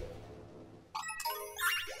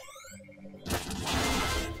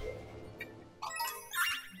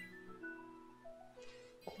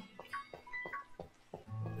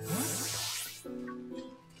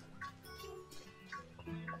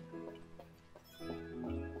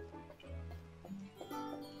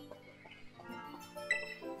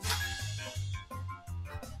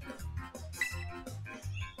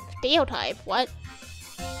 Steel type, what?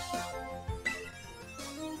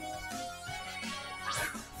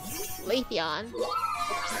 Leafeon.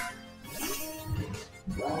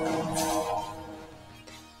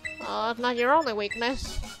 Oh, it's not your only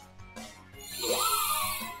weakness.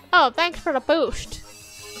 Oh, thanks for the boost.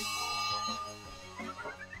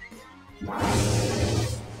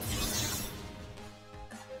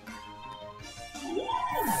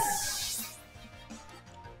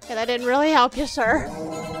 Yeah, that didn't really help you, sir.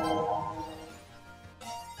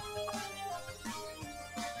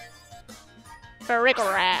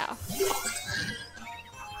 Farigiraf.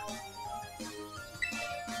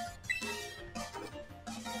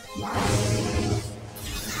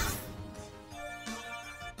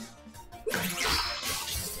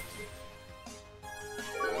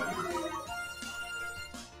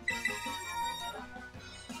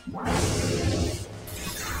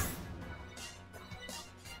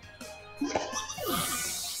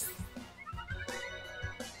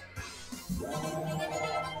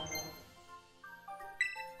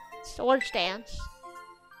 Sword stance.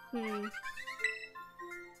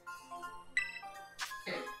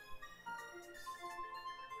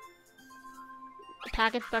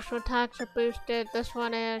 Attack and special attacks are boosted. This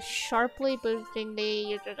one is sharply boosting the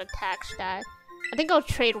user's attack stat. I think I'll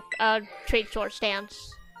trade sword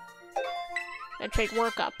stance and trade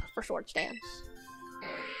workup for sword stance.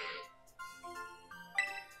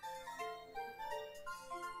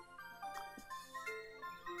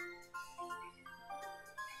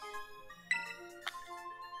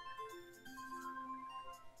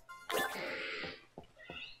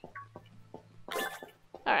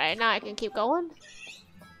 Alright, now I can keep going.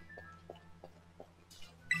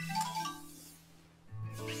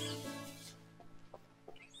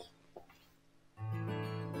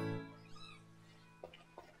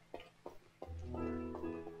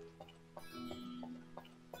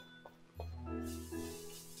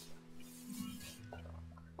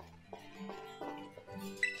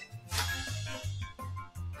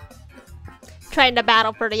 Trying to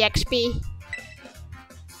battle for the XP.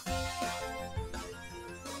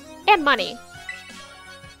 And money.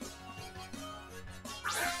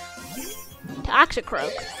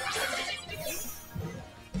 Toxicroak.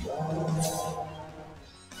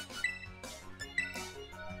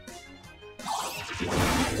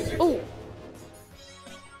 Ooh.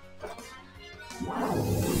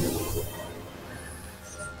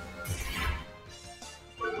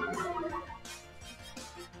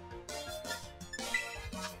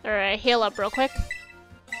 Alright, heal up real quick.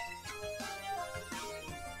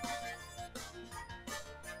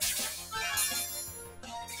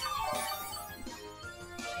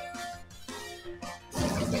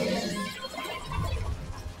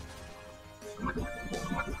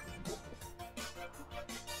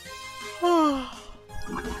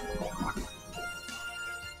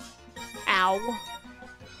 Ow.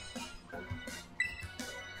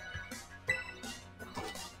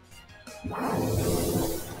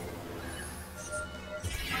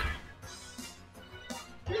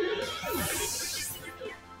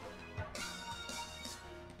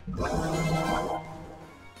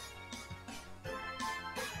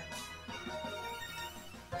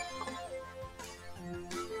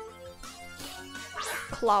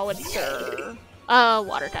 Clawitzer.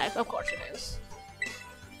 Water type, of course it is.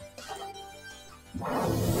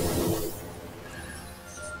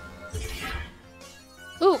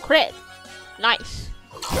 Ooh, crit. Nice.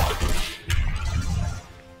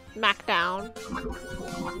 Smack down.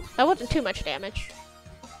 That wasn't too much damage.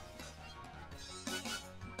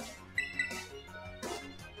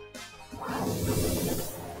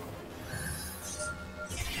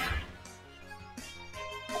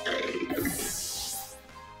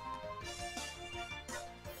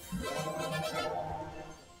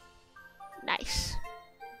 Nice.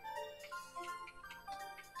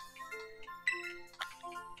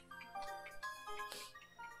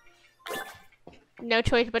 No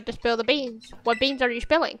choice but to spill the beans. What beans are you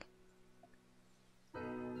spilling?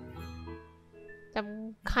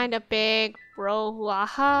 Some kind of big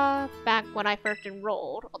brouhaha back when I first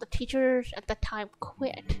enrolled. All the teachers at the time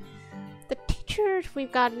quit. The teachers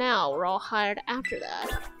we've got now were all hired after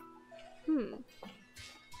that.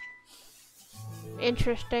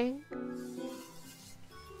 Interesting.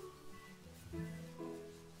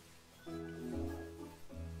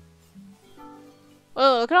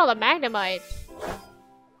 Oh, look at all the Magnemites.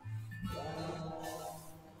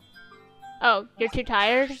 Oh, you're too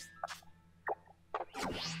tired?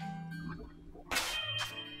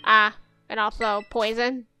 Ah, and also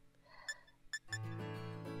poison.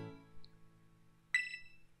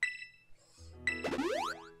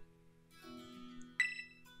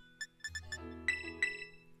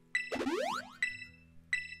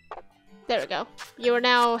 There we go. You are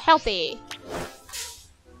now healthy.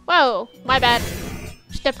 Whoa, my bad.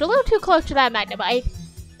 Stepped a little too close to that Magnemite.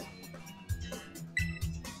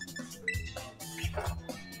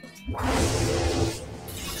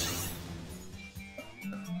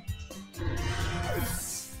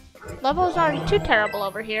 Levels aren't too terrible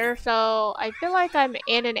over here, so I feel like I'm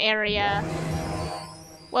in an area.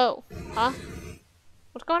 Whoa, huh?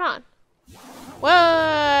 What's going on?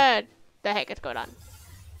 What the heck is going on?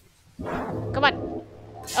 Come on.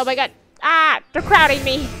 Oh my god. Ah, they're crowding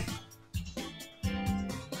me.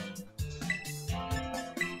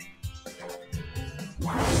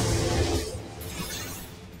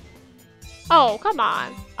 Oh, come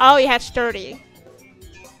on. Oh, he had sturdy.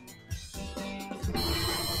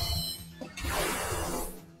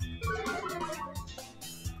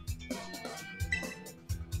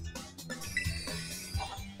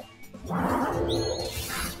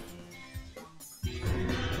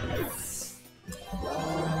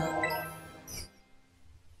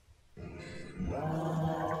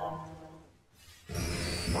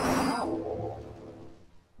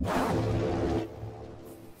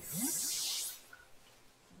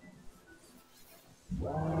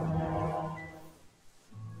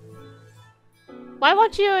 Why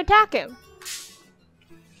won't you attack him?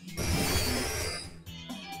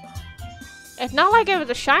 It's not like it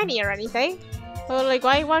was a shiny or anything. So, like,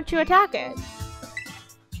 why won't you attack it?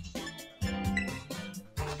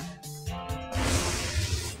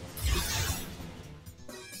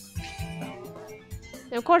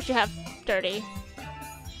 And of course you have 30.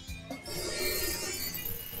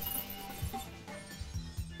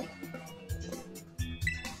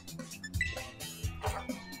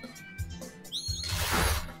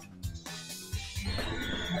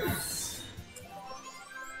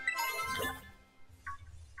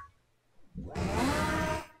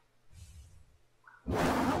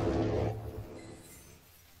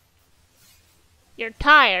 You're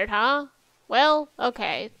tired, huh? Well,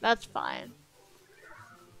 okay, that's fine.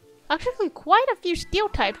 Actually, quite a few steel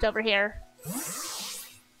types over here.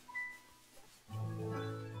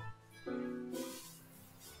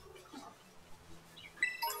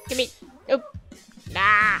 Give me. Oop.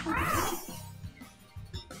 Nah.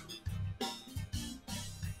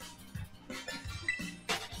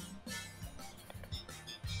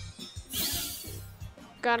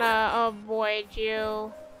 Gonna avoid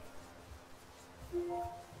you.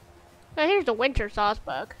 Oh, here's the winter sauce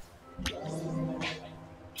bug.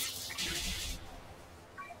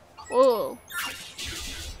 Ooh.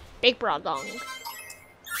 Big bronzong.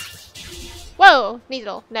 Whoa!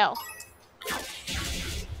 Needle. No.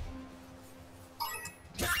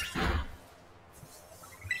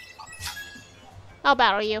 I'll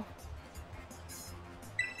battle you.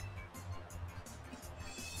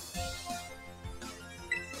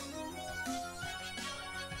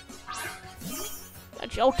 A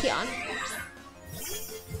Jolteon.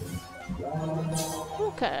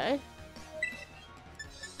 Okay.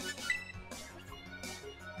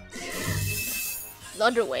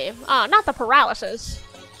 Thunderwave. Ah, not the paralysis.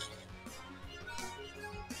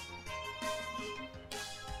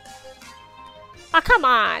 Ah, come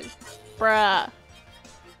on. Bruh.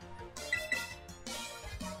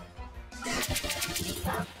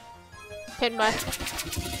 Hit my...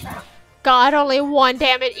 God, only 1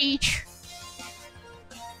 damage each.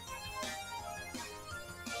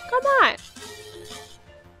 Come on.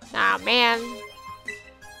 Nah, man.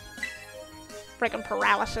 Freaking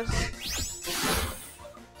paralysis.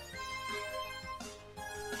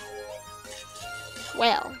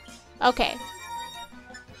 Well, okay.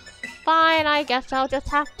 Fine, I guess I'll just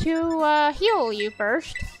have to heal you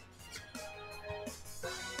first.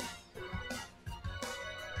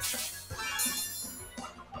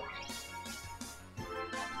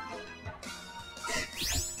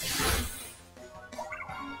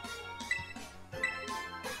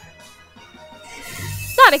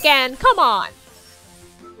 Not again, come on!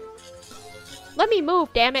 Let me move,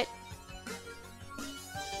 damn it.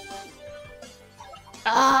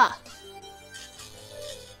 Ah!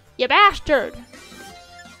 You bastard!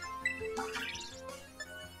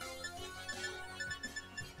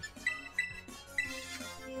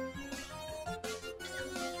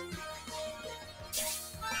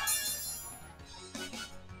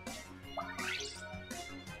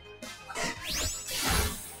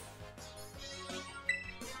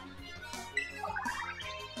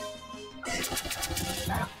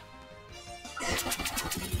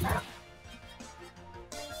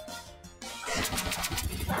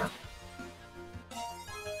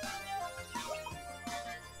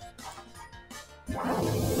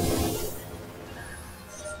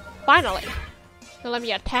 Finally! Now let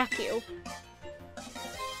me attack you.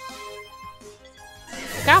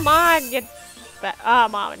 Come on, you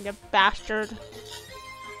Mom, you bastard.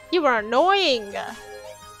 You were annoying!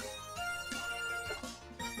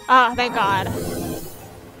 Ah, thank God.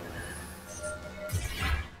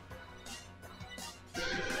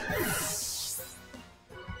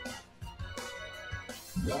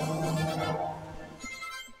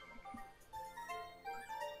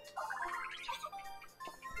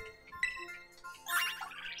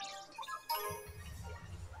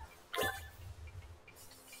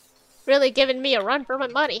 Really giving me a run for my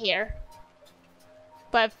money here.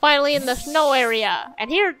 But finally in the snow area. And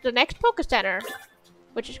here's the next Poké Center.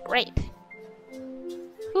 Which is great.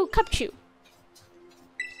 Ooh, Cupchew.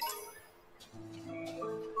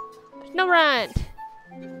 Snow run.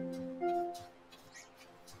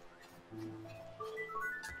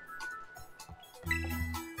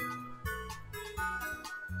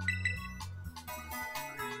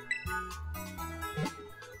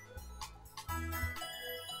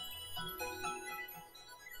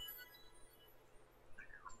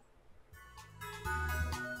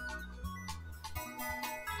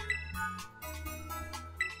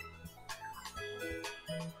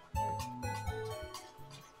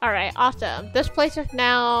 Alright, awesome. This place is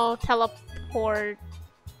now teleportable.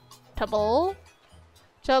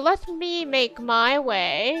 So let me make my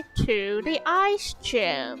way to the ice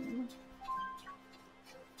gym,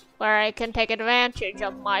 where I can take advantage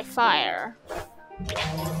of my fire.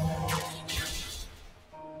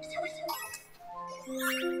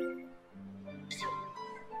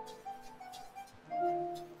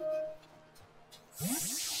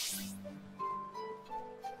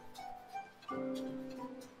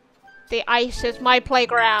 The ice is my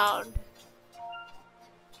playground.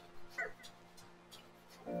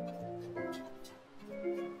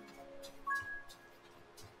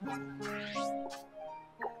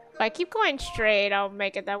 If I keep going straight, I'll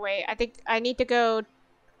make it that way. I think I need to go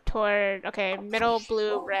toward... Okay, middle,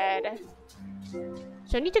 blue, red.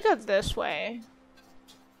 So I need to go this way.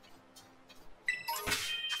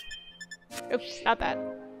 Oops, not that.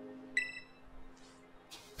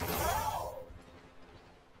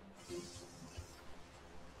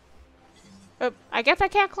 Oh, I guess I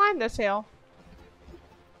can't climb this hill.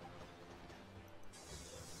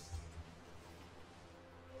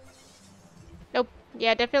 Nope.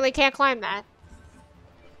 Yeah, definitely can't climb that.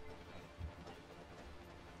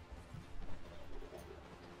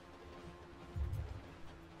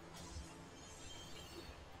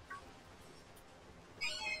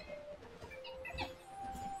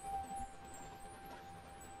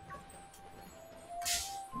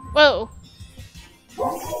 Whoa.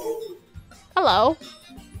 Hello.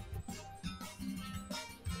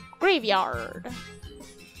 Graveyard.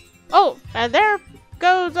 Oh, and there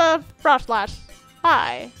goes Frostlass.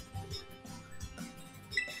 Hi.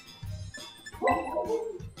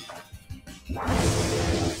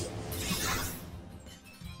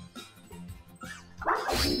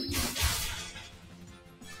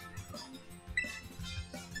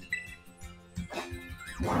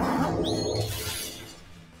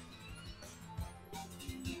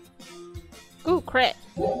 Ooh, crit.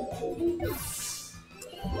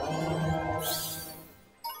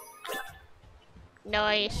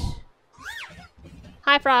 Nice.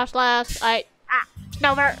 Hi, Frostlass.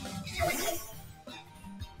 Snover.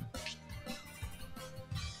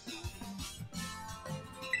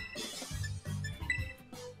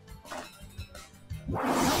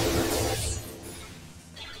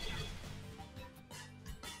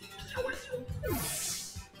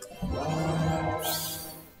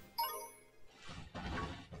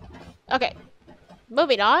 Okay,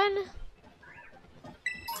 moving on.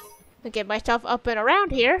 To get myself up and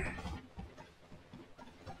around here.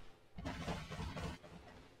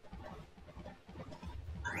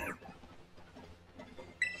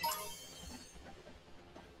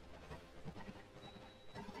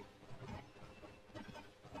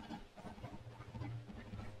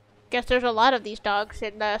 Guess there's a lot of these dogs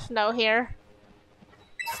in the snow here.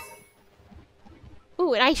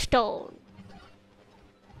 Ooh, an ice stone.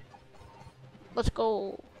 Let's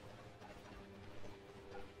go.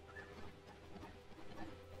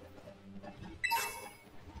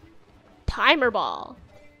 Timer ball.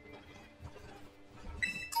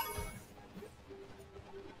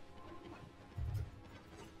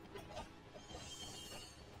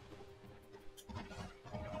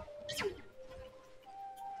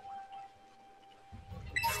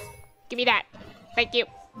 Give me that. Thank you.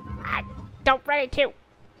 Don't break it too.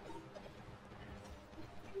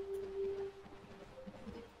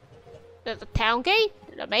 There's a town gate.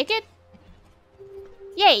 Did I make it?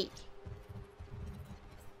 Yay!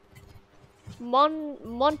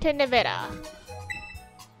 Montenevera.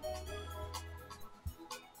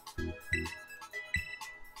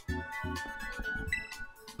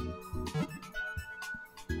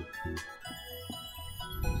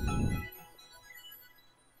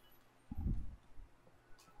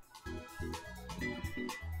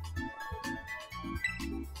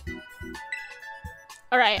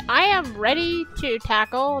 Alright, I am ready to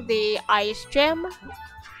tackle the ice gym.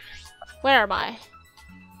 Where am I?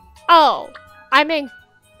 Oh, I'm in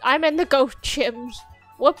the ghost gyms.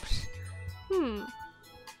 Whoops.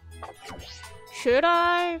 Should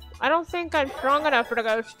I? I don't think I'm strong enough for the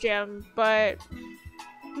ghost gym, but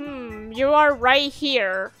you are right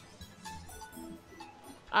here.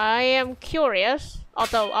 I am curious.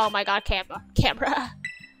 Although, oh my god, camera.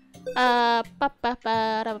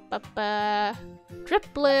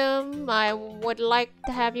 Drip Bloom, I would like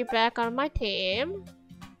to have you back on my team.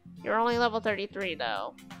 You're only level 33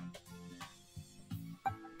 though.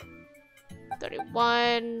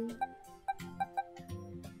 31.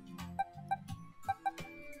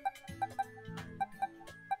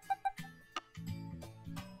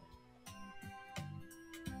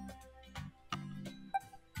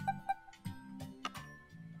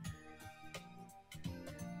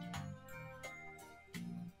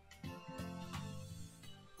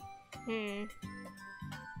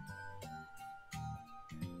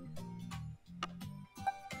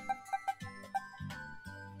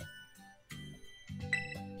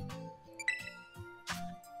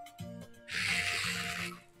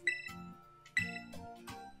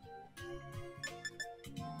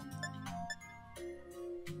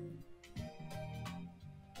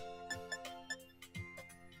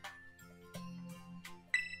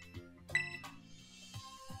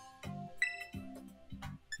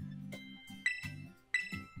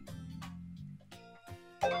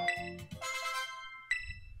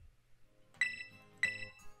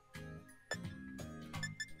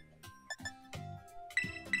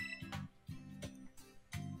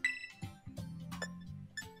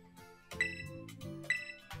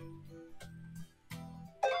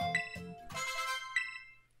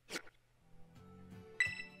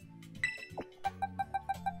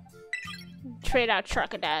 trade out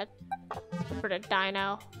Charcadet for the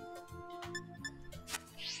dino.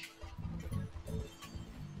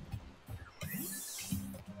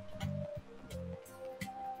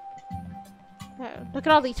 Oh, look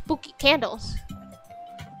at all these spooky candles.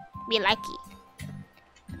 Me likey.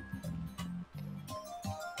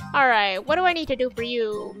 Alright, what do I need to do for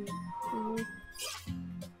you?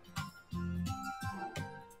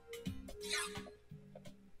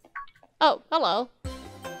 Oh, hello.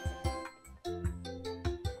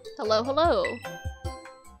 Hello, hello.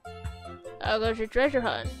 How goes your treasure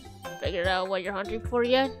hunt? Figured out what you're hunting for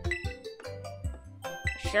yet?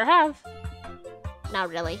 Sure have. Not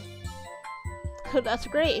really. That's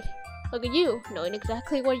great. Look at you, knowing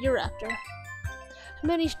exactly what you're after.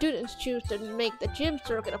 Many students choose to make the gym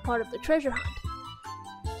circuit a part of the treasure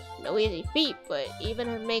hunt. No easy feat, but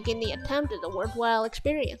even making the attempt is a worthwhile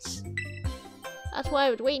experience. That's why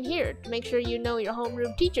I was waiting here, to make sure you know your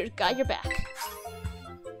homeroom teachers got your back.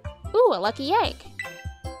 Ooh, a lucky egg!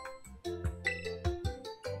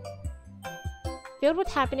 Filled with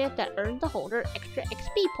happiness that earns the holder extra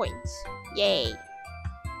XP points. Yay!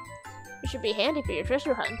 It should be handy for your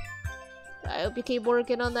treasure hunt. I hope you keep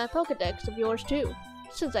working on that Pokédex of yours too,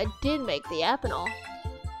 since I did make the app and all.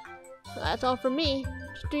 That's all from me.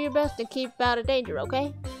 Just do your best and keep out of danger,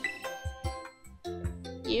 okay?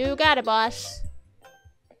 You got it, boss.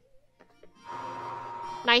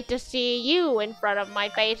 Nice to see you in front of my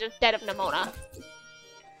face instead of Nimona.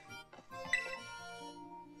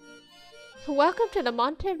 Welcome to the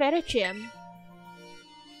Monte Vera Gym.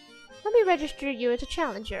 Let me register you as a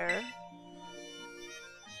challenger.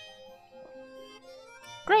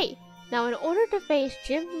 Great! Now in order to face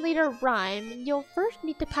Gym Leader Rhyme, you'll first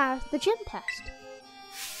need to pass the gym test.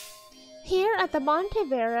 Here at the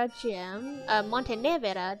Montenevera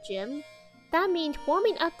Gym, that means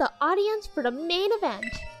warming up the audience for the main event.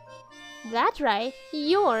 That's right,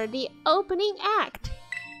 you're the opening act.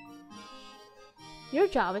 Your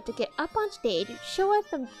job is to get up on stage, show us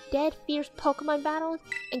some dead fierce Pokemon battles,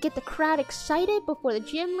 and get the crowd excited before the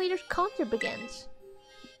gym leader's concert begins.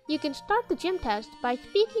 You can start the gym test by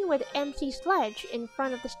speaking with MC Sledge in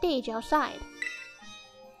front of the stage outside.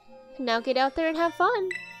 Now get out there and have fun!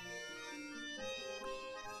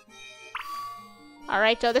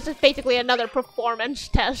 Alright, so this is basically another performance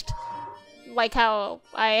test. Like how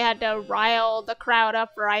I had to rile the crowd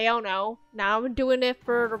up for Iono. Now I'm doing it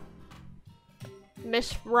for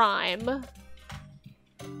Miss Rhyme.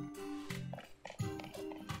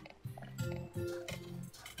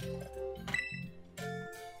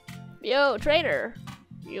 Yo, trainer!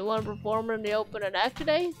 You want to perform in the opening act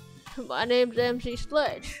today? My name's MC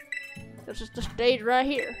Sledge. This is the stage right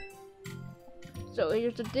here. So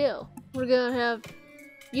here's the deal. We're gonna have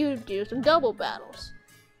you do some double battles.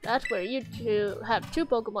 That's where you two have two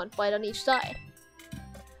Pokemon fight on each side.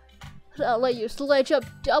 So I'll let you sledge up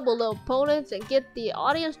double the opponents and get the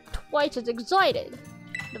audience twice as excited.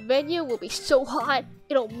 The venue will be so hot,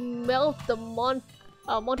 it'll melt the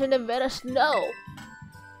Montenevera snow.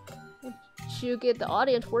 Once you get the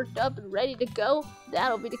audience worked up and ready to go,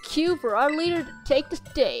 that'll be the cue for our leader to take the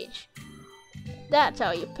stage. That's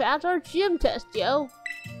how you pass our gym test, yo.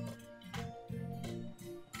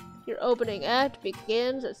 Your opening act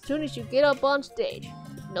begins as soon as you get up on stage.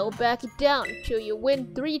 No backing down until you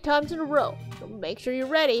win 3 times in a row, so make sure you're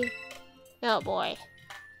ready. Oh boy.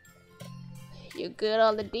 You good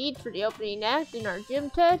on the deeds for the opening act in our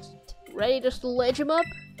gym test? Ready to sledge him up?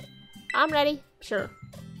 I'm ready. Sure.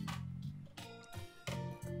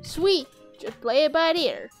 Sweet. Just play it by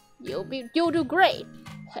ear. You'll do great.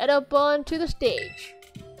 Head up onto the stage.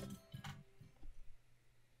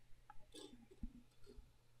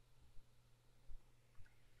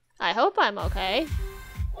 I hope I'm okay.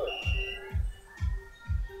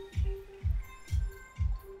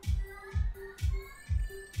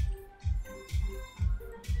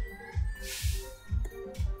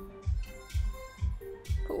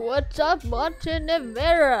 What's up,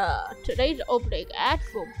 Montenevera? Today's opening act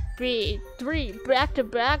will be 3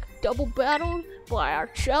 back-to-back double battles by our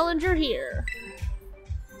challenger here.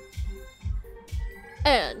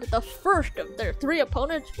 And the first of their 3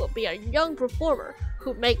 opponents will be a young performer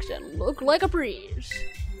who makes it look like a breeze.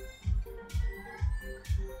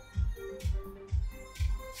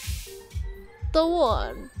 The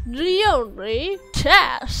one, the only,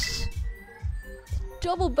 Tess.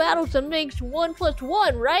 Double battles that makes 1 +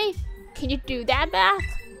 1, right? Can you do that math?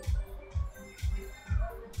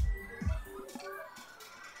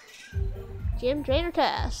 Gym Trainer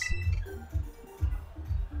Tess.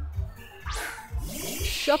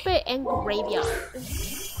 Shuppet and Graveyard.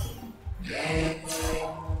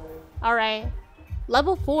 Alright.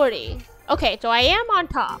 Level 40. Okay, so I am on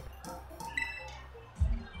top.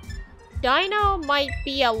 Dino might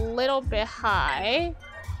be a little bit high,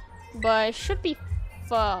 but it should be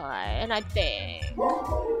fine, I think.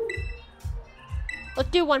 Let's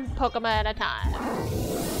do one Pokemon at a time.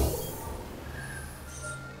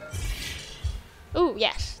 Ooh,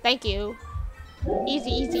 yes, thank you. Easy,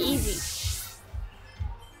 easy, easy.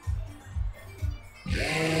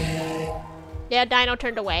 Yeah, Dino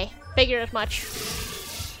turned away. Figured as much.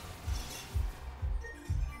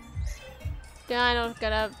 Dino's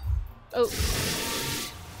gonna... Oh.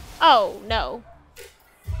 Oh, no.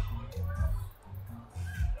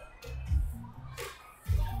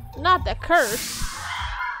 Not the curse.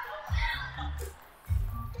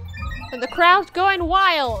 And the crowd's going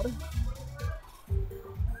wild.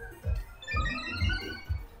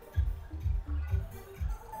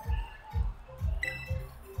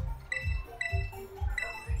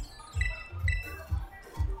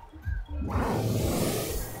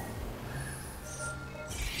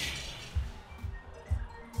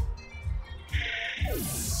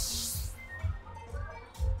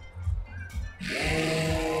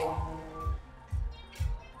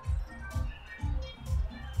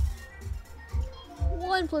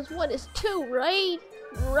 One plus one is two, right?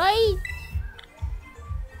 Right?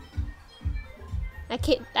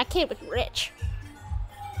 That kid was rich.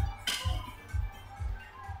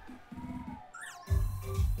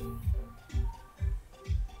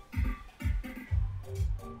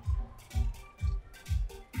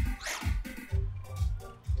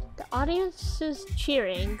 The audience's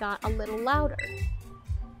cheering got a little louder.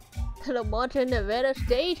 The Monte Nevada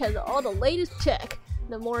stage has all the latest tech.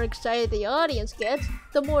 The more excited the audience gets,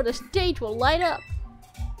 the more the stage will light up.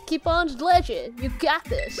 Keep on sledging, you got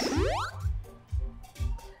this.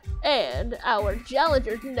 And our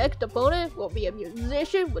challenger's next opponent will be a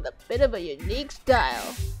musician with a bit of a unique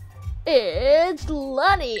style. It's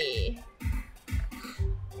Lunny.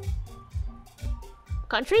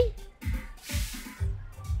 Country?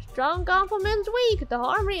 Strong compliments week, the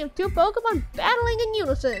harmony of two Pokemon battling in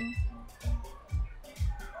unison.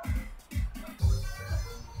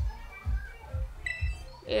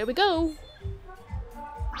 Here we go.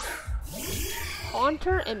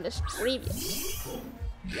 Haunter and Mischievous.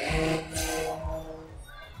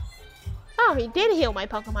 Oh, he did heal my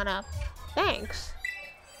Pokemon up. Thanks.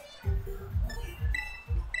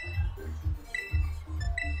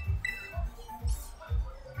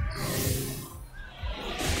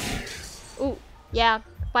 Ooh, yeah.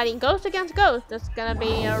 Fighting ghost against ghost. It's gonna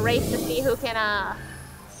be a race to see who can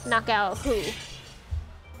knock out who.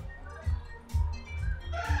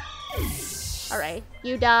 Alright,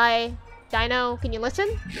 you die. Dino, can you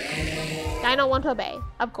listen? Dino won't obey,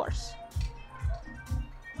 of course.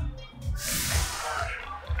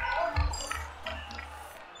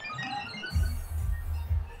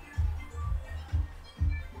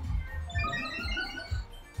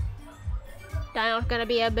 Dino's gonna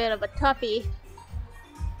be a bit of a toughie.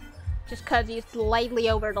 Just cause he's slightly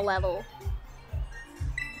over the level.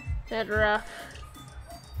 Bit rough.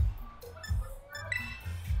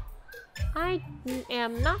 I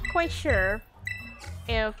am not quite sure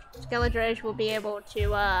if Skeletor will be able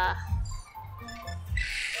to,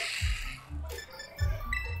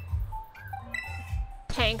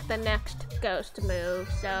 tank the next ghost move,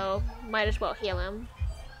 so might as well heal him.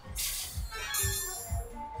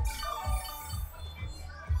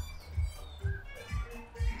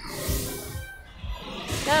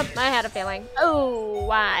 Yep, I had a feeling. Oh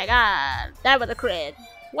my god, that was a crit.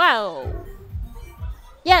 Whoa.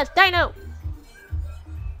 Yes, Dino!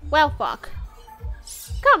 Well, fuck.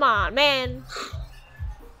 Come on, man!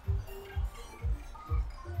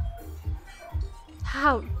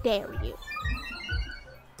 How dare you?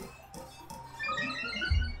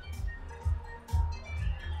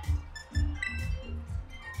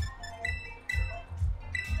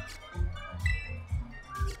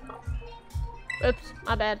 Oops,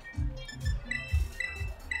 my bad.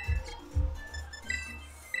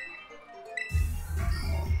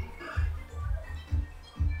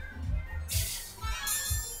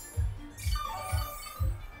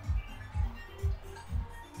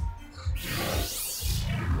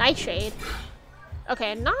 Nightshade.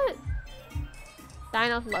 Okay, not...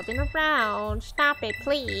 Dino's loving around. Stop it,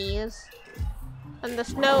 please. And the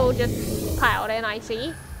snow just piled in, I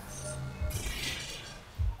see.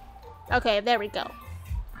 Okay, there we go.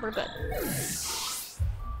 We're good.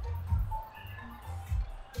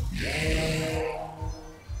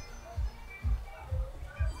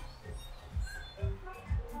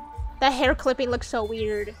 The hair clipping looks so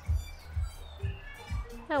weird.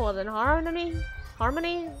 That wasn't harmony.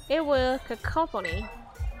 Harmony? It was cacophony.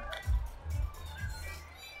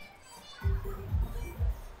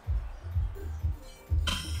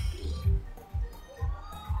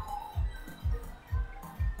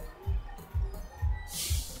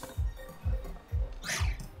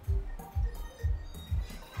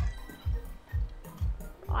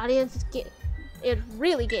 audience is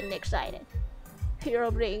really getting excited. Your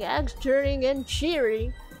opening acts turning and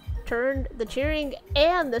cheering turned the cheering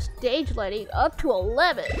and the stage lighting up to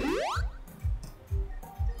 11.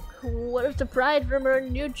 What a surprise from our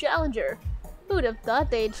new challenger. Who'd have thought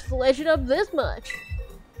they'd sledge it up this much?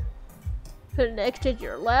 Next is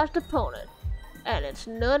your last opponent, and it's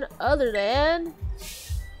none other than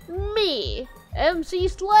me, MC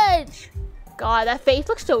Sledge. God, that face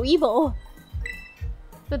looks so evil.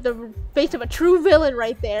 That's the face of a true villain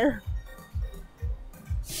right there.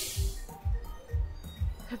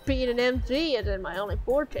 Being an MC isn't my only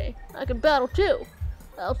forte. I can battle too.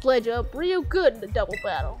 I'll sledge up real good in the double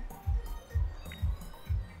battle.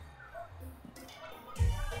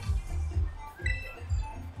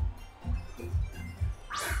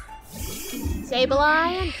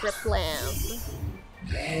 Sableye and Driplam.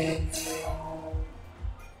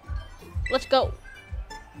 Let's go.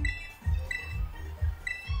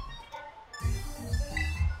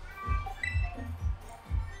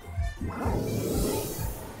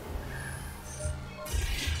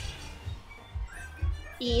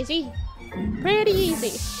 Easy. Pretty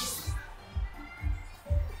easy.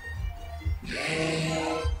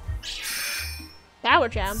 Power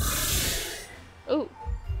Jam. Ooh.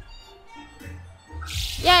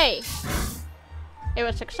 Yay! It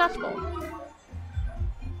was successful.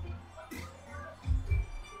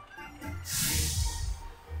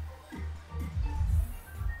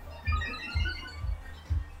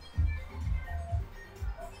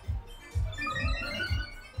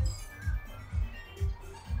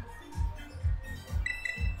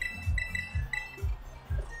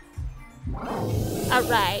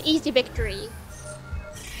 Alright, easy victory.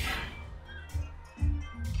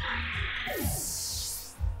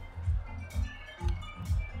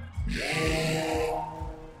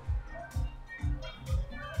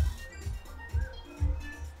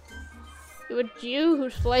 It was you who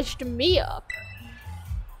sliced me up.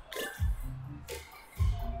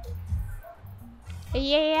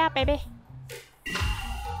 Yeah, baby.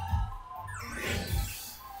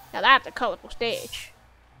 Now that's a colorful stage.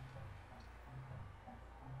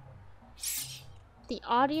 The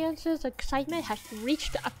audience's excitement has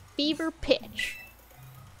reached a fever pitch.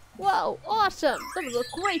 Whoa, awesome! That was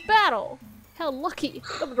a great battle! How lucky!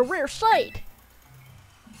 That was a rare sight!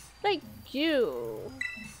 Thank you!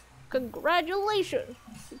 Congratulations!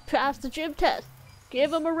 You passed the gym test!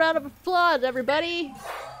 Give him a round of applause, everybody!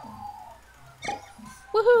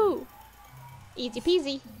 Woohoo! Easy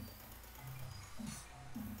peasy!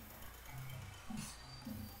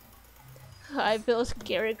 I feel a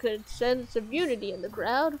scary good sense of unity in the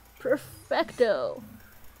crowd. Perfecto!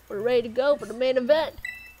 We're ready to go for the main event.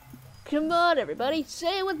 Come on, everybody,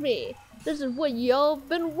 say it with me. This is what y'all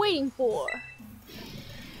been waiting for.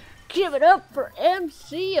 Give it up for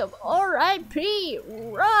MC of R.I.P.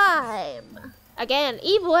 Rhyme. Again,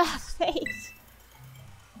 evil ass face.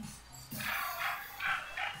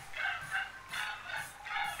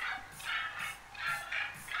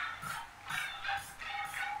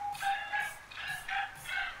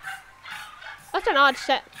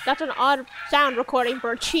 That's an odd sound recording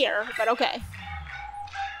for a cheer, but okay.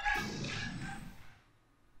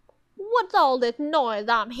 What's all this noise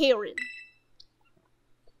I'm hearing?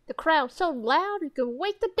 The crowd's so loud it can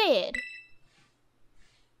wake the dead.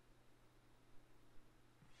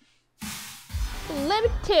 Let me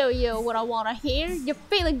tell you what I want to hear. You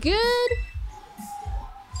feeling good?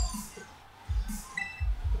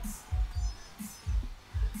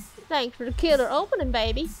 Thanks for the killer opening,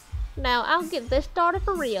 baby. Now I'll get this started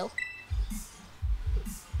for real.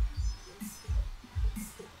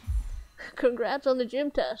 Congrats on the gym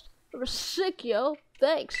test. It was sick, yo.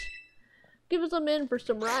 Thanks. Give us some in for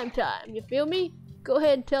some rhyme time. You feel me? Go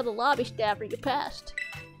ahead and tell the lobby staffer you passed.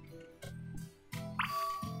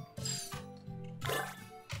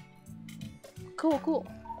 Cool.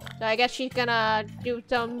 So I guess she's gonna do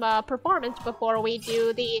some performance before we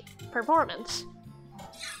do the performance.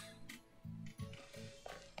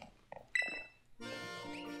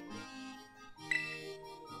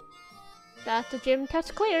 That's the gym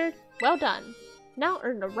test cleared. Well done. Now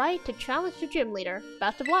earn the right to challenge the gym leader.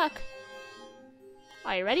 Best of luck.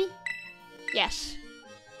 Are you ready? Yes.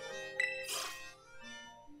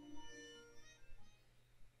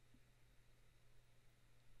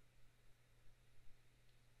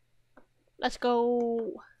 Let's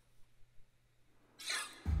go.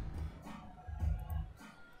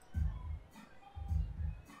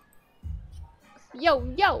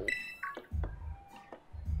 Yo!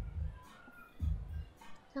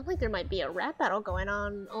 Sounds like there might be a rap battle going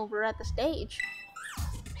on over at the stage.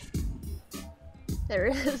 There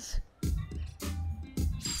is.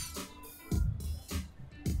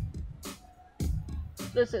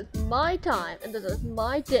 This is my time, and this is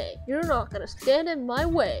my day. You're not gonna stand in my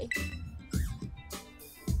way.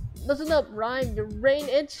 Listen up, Rhyme, your reign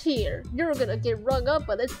ends here. You're gonna get rung up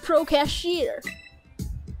by this pro cashier.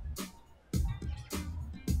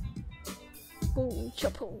 Boom,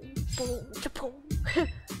 cha-boom, boom, cha-boom.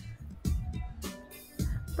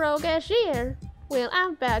 Pro cashier? Well,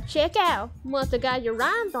 I'm about to check out. Must have got your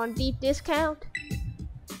rhymes on deep discount.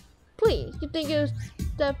 Please, you think you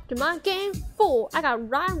step to my game? Fool, I got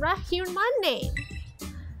rhyme right here in my name.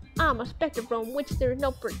 I'm a specter from which there is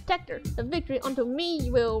no protector. The victory unto me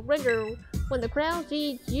you will render when the crowd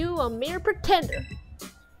sees you a mere pretender.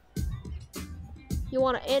 You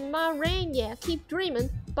wanna end my reign? Yeah, keep dreaming.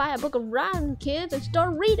 Buy a book of rhymes, kids, and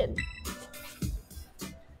start reading.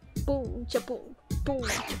 Boom, cha-boom, boom,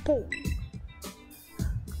 cha-boom.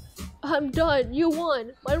 I'm done, you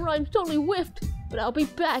won. My rhyme's totally whiffed, but I'll be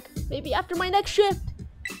back, maybe after my next shift.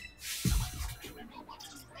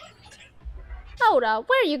 Hold up,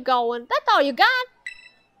 where are you going? That's all you got?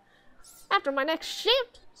 After my next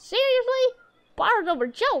shift? Seriously? Bars over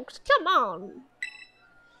jokes? Come on.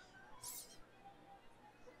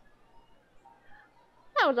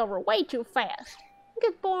 That was over way too fast. I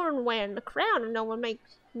get born wearing the crown and no one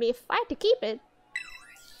makes me fight to keep it.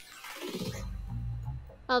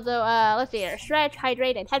 Although, let's see here. Stretch,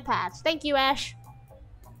 hydrate, and head pads. Thank you, Ash.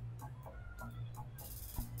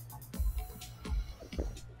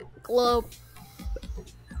 Globe.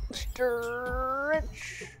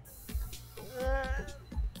 Stretch.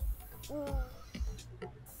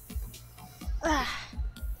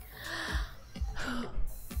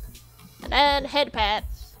 And then head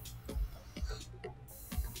pads.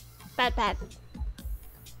 Pat.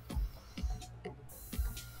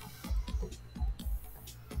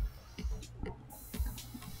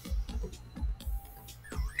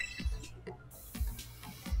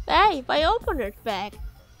 Hey, my opener's back.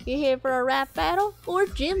 You here for a rap battle or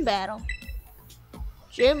gym battle?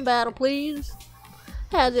 Gym battle, please.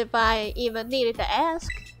 As if I even needed to ask.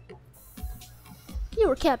 You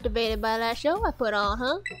were captivated by that show I put on,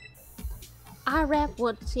 huh? I rap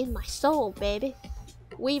what's in my soul, baby.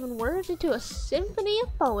 Weaving words into a symphony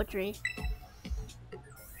of poetry.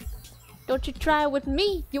 Don't you try with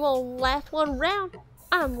me, you won't last one round.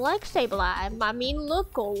 I'm like Sableye, my mean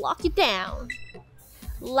look will lock you down.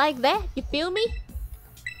 Like that, you feel me?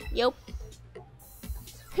 Yup.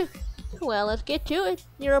 Well, let's get to it.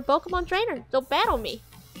 You're a Pokémon trainer, so battle me.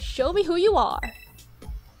 Show me who you are.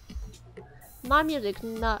 My music's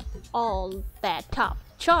not all that top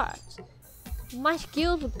charts. My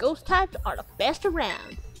skills with ghost types are the best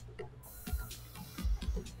around.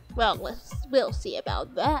 Well, we'll see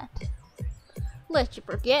about that. Lest you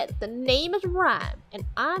forget, the name is Rhyme, and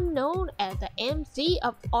I'm known as the MC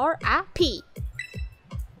of RIP.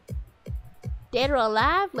 Dead or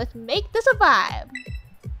alive, let's make this a vibe.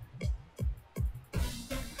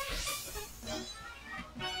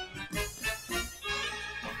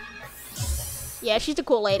 Yeah, she's a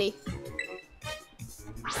cool lady.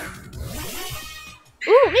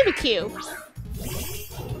 Ooh, Mimikyu.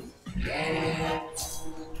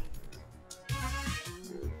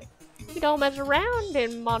 We don't mess around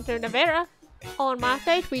in Monte Nevera. On my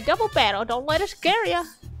stage, we double battle. Don't let it scare ya.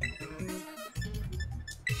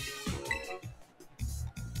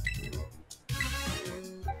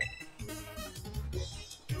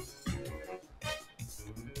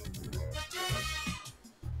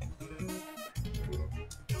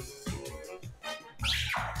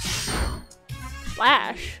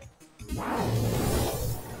 Flash.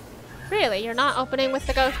 Really, you're not opening with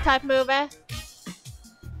the ghost type move, eh?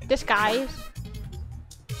 Disguise.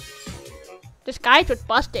 Disguise was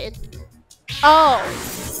busted. Oh.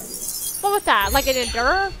 What was that? Like an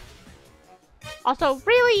Endure? Also,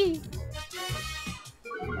 really?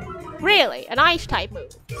 Really? An ice type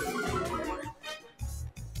move.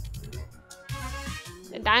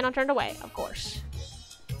 And Dino turned away, of course.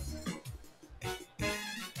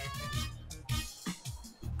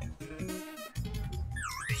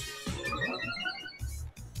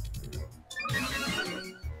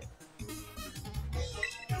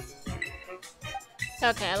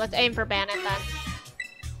 Okay, let's aim for Bandit then.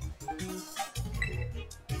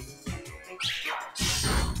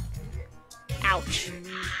 Ouch.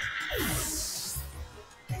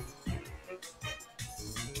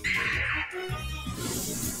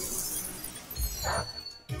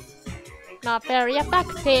 Not very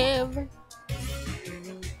effective.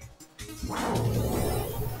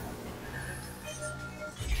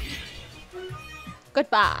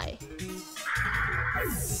 Goodbye.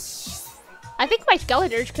 I think my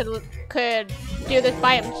Skeletor could do this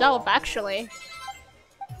by himself, actually.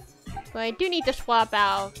 But I do need to swap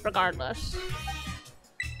out regardless.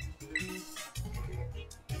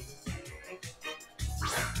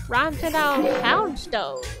 Ranted out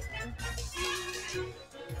Houndstone.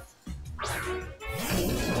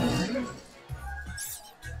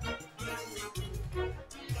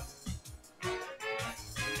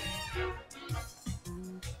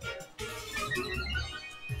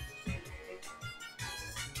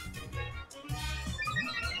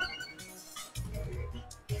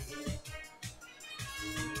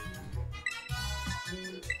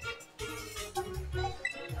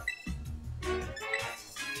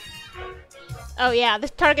 Oh yeah, this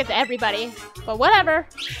targets everybody, but whatever.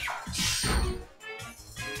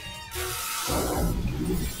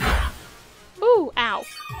 Ooh, ow.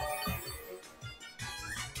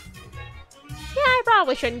 Yeah, I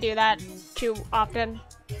probably shouldn't do that too often.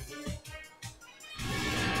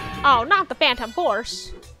 Oh, not the Phantom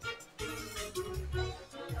Force.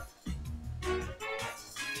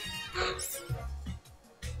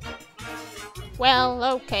 Well,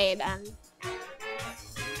 okay then.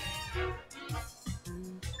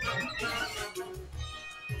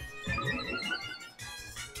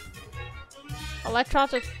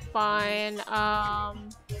 Electros is fine.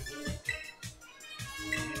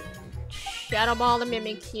 Shadow Ball the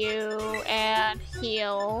Mimikyu and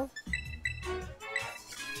heal.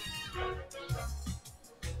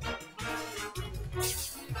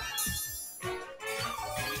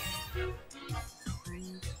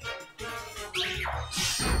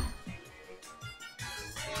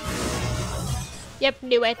 Yep,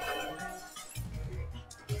 knew it.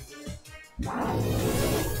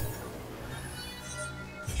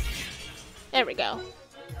 There we go.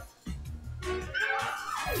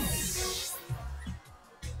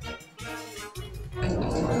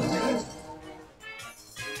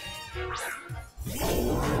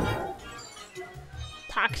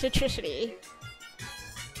 Toxicity.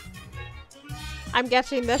 I'm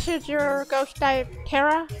guessing this is your ghost type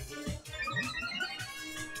Terra?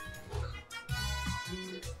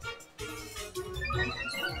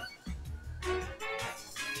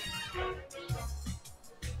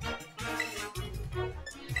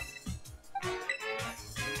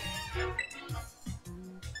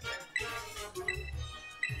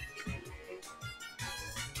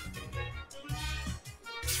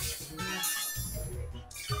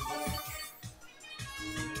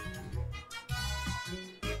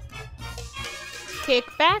 Kick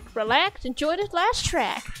back, relax, enjoy this last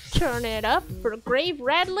track. Turn it up for a grave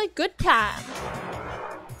rattling good time.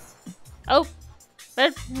 Oh,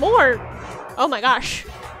 there's more. Oh my gosh.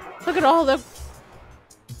 Look at all the...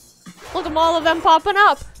 Look at all of them popping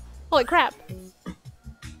up. Holy crap.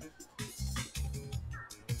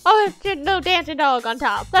 Oh, there's no dancing dog on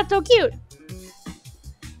top. That's so cute.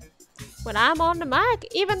 When I'm on the mic,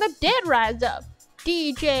 even the dead rise up.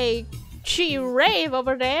 DJ Chi Rave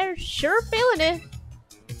over there, sure feeling it.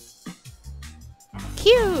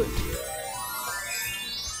 Cute.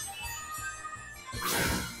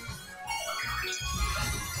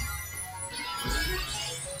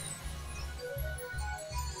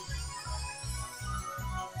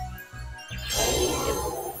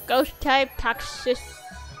 Ghost type toxicity.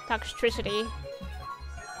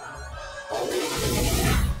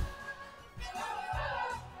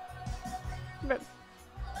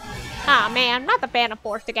 Ah man, not the Phantom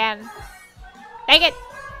Force again. Dang it!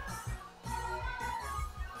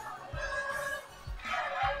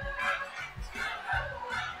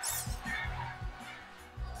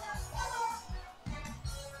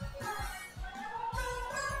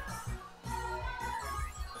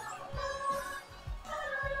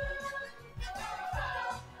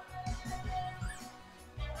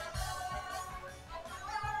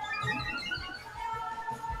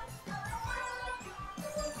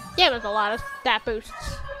 Yeah, there's a lot of stat boosts.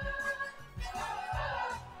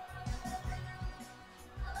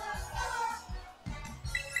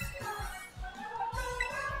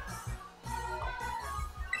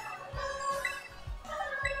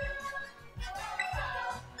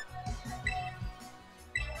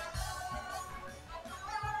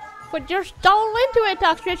 Put your soul into it,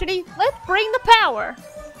 Toxicity. Let's bring the power.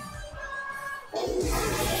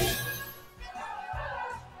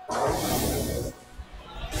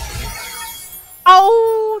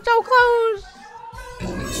 Oh, so close!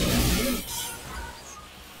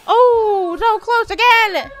 Oh, so close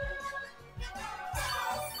again!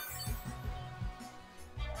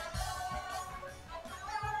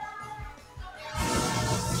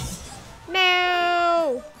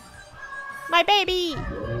 No! My baby!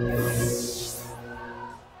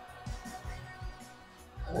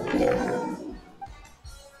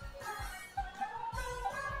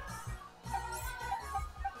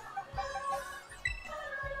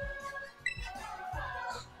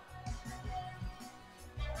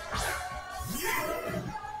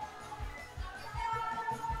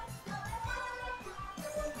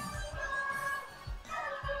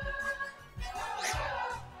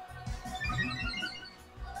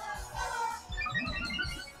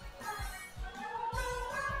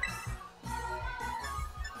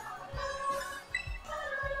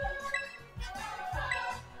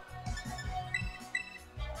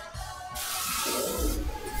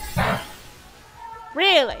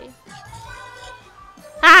 Really?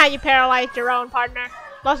 Ah, you paralyzed your own partner.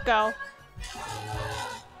 Let's go.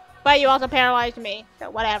 But you also paralyzed me, so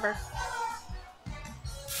whatever.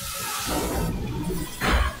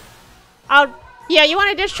 Yeah, you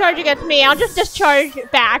want to discharge against me, I'll just discharge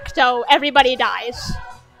back so everybody dies.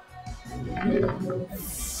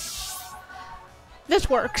 This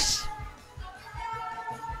works.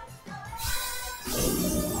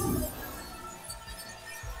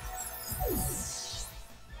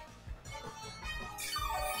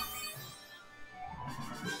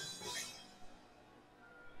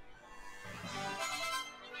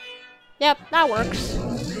 Yep, that works.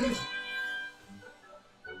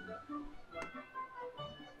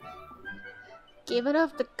 Giving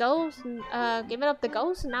up the ghost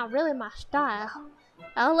is not really my style.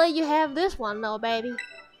 I'll let you have this one though, baby.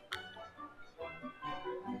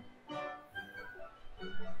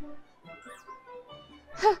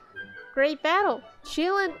 Great battle.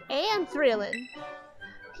 Chillin' and thrilling.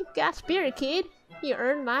 You've got spirit, kid. You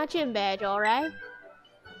earned my gym badge, alright.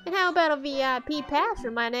 And how about a VIP pass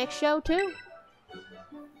for my next show, too?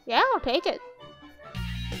 Yeah, I'll take it.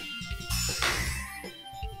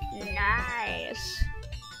 Nice.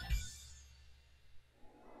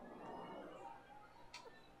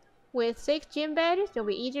 With 6 gym badges, it'll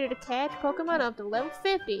be easier to catch Pokemon up to level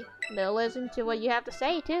 50. They'll listen to what you have to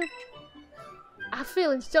say, too. I'm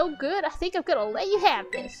feeling so good, I think I'm gonna let you have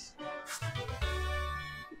this.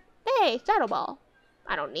 Hey, Shadow Ball.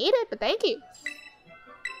 I don't need it, but thank you.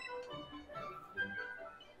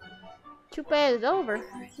 Too bad it's over.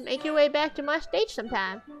 Make your way back to my stage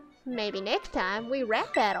sometime. Maybe next time we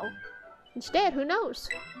rap battle. Instead, who knows?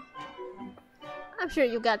 I'm sure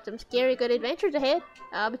you've got some scary good adventures ahead.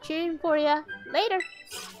 I'll be cheering for you later.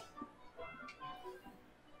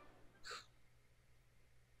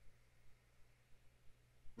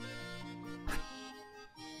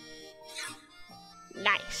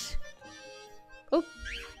 Nice. Oop.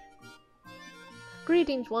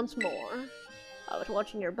 Greetings once more. I was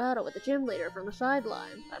watching your battle with the gym leader from the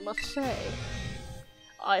sideline, I must say.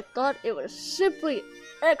 I thought it was simply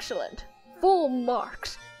excellent. Full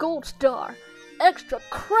marks, gold star, extra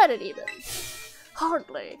credit even.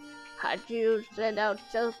 Hardly. Had you sent out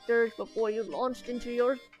shelters before you launched into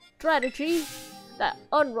your strategy? That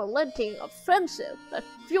unrelenting offensive, that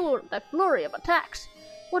flurry of attacks.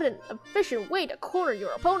 What an efficient way to corner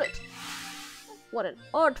your opponent. What an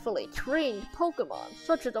artfully trained Pokemon,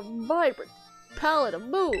 such as a vibrant palette of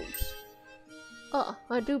moves.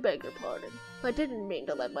 I do beg your pardon. I didn't mean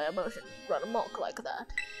to let my emotions run amok like that.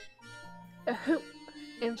 Ahem.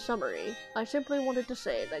 In summary, I simply wanted to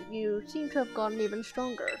say that you seem to have gotten even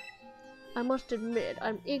stronger. I must admit,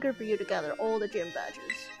 I'm eager for you to gather all the gym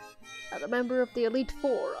badges. As a member of the Elite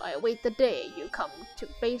Four, I await the day you come to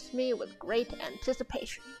face me with great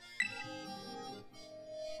anticipation.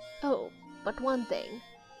 Oh, but one thing.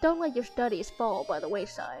 Don't let your studies fall by the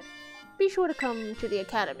wayside. Be sure to come to the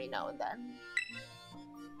academy now and then.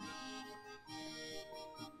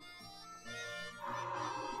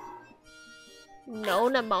 No,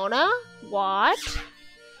 Namona? What?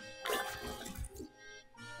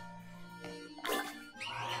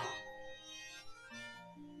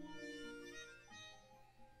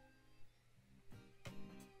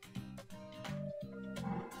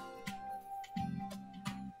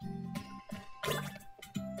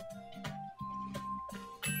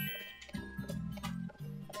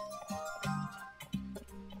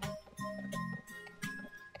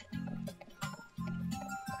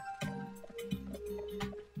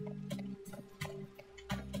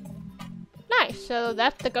 Nice, so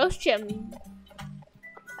that's the ghost gym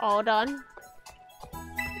all done.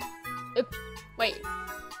 Oops, wait.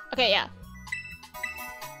 Okay, yeah.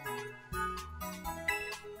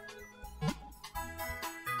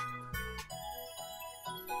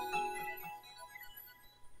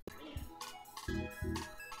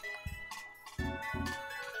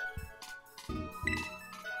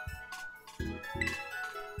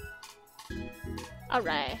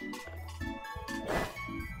 Alright.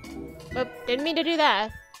 Oop, didn't mean to do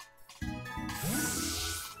that.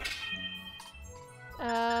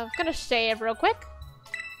 I'm gonna save real quick.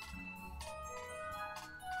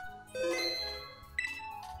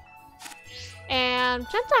 And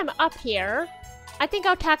since I'm up here, I think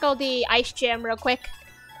I'll tackle the ice gym real quick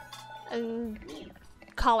and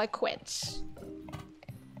call it quits.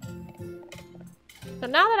 So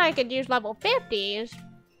now that I can use level 50s,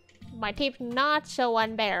 my team's not so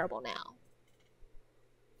unbearable now.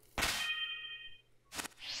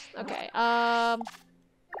 Okay,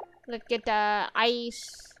 let's get the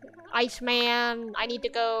Iceman. I need to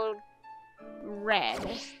go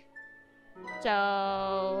red.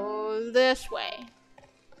 So this way.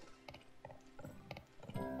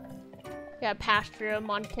 Gotta pass through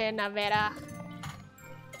Monte Navera.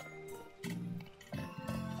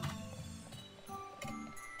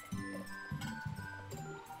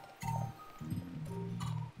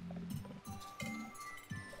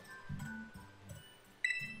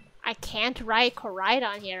 I can't ride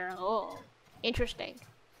Koraidon here. Oh, interesting.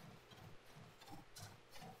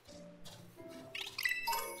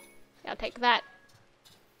 I'll take that.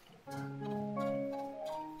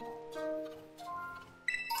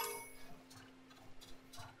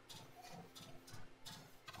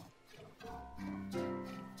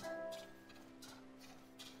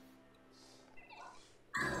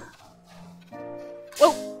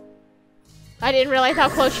 Whoa! I didn't realize how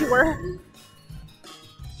close you were.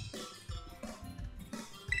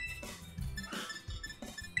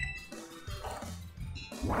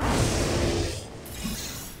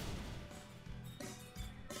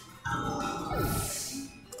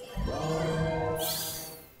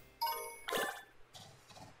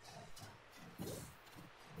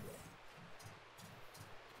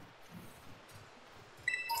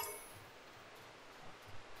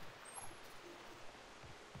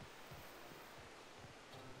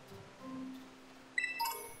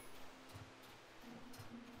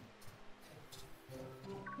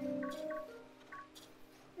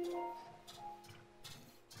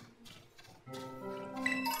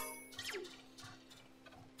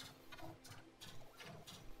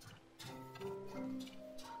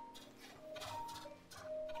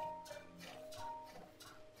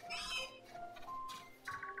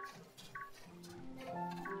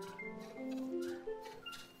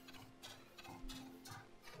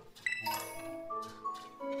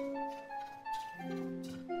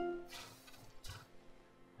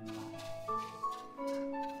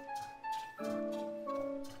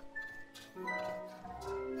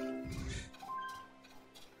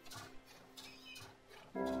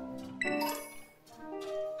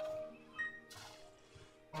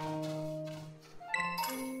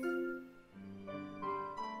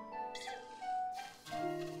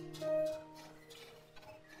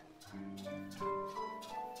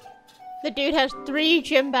 The dude has 3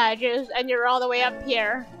 gym badges, and you're all the way up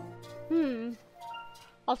here.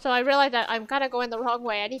 Also, I realized that I'm kinda going the wrong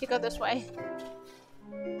way. I need to go this way.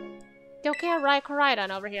 You can't ride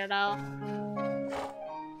Koraidon over here, though.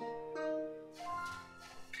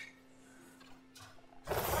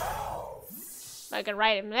 I can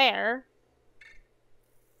ride him there.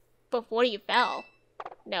 Before you fell.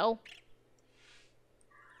 No.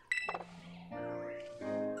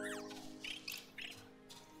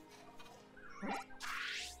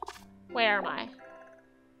 Where am I?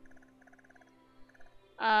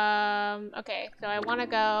 Okay, so I want to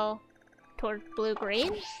go towards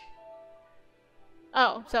blue-green.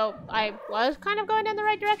 Oh, so I was kind of going in the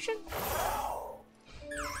right direction?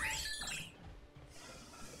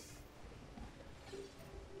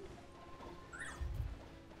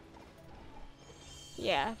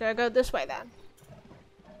 Yeah, so I go this way then.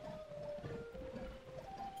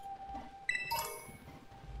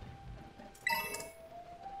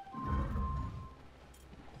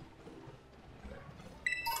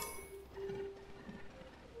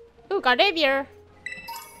 Ooh, Gardevoir!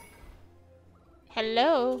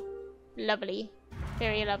 Hello. Lovely.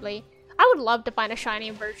 Very lovely. I would love to find a shiny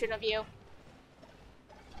version of you.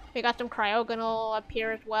 We got some Cryogonal up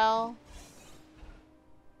here as well.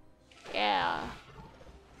 Yeah.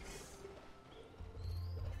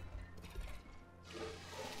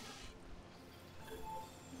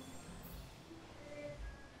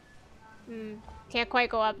 Can't quite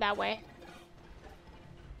go up that way.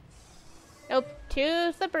 Nope,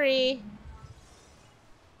 too slippery.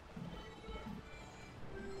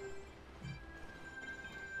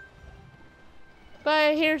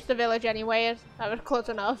 But here's the village anyway, that was close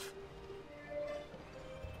enough.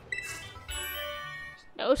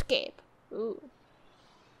 No escape. Ooh.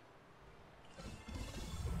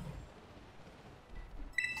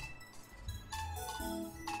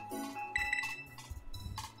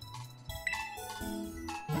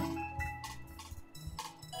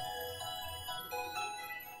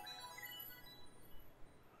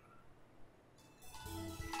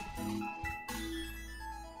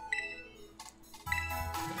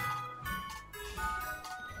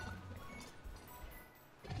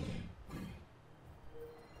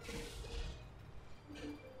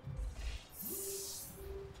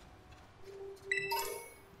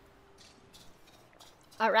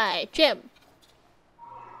 Alright, gym.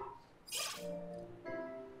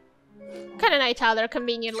 Kinda nice how they're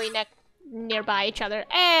conveniently nearby each other.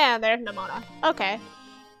 And there's Nemona. Okay.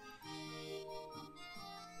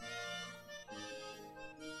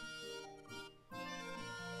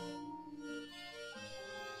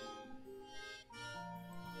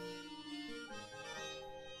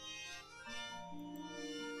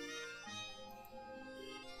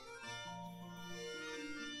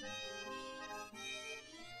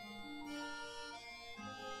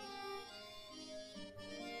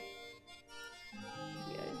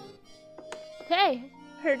 Hey,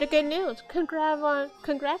 heard the good news.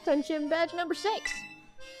 Congrats on gym badge number 6.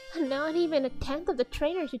 Not even a tenth of the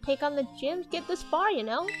trainers who take on the gyms get this far, you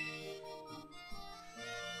know?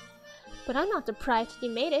 But I'm not surprised you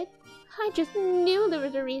made it. I just knew there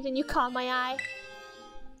was a reason you caught my eye.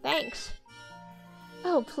 Thanks.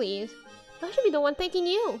 Oh, please. I should be the one thanking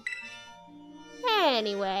you.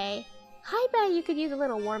 Anyway, I bet you could use a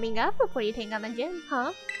little warming up before you take on the gym,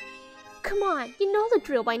 huh? Come on, you know the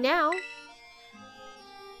drill by now.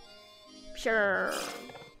 Sure.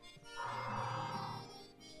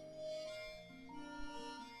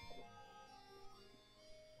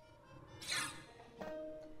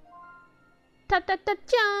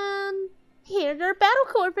 Ta-ta-ta-chan! Here's our battle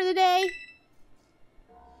core for the day!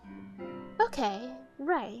 Okay,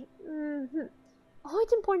 right.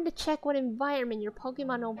 Always important to check what environment your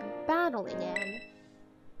Pokemon will be battling in.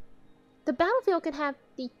 The battlefield can have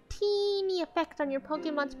the teeny effect on your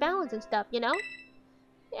Pokemon's balance and stuff, you know?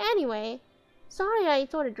 Anyway, sorry I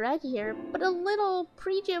sort of dragged you here, but a little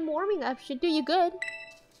pre-gym warming up should do you good.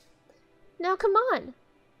 Now come on,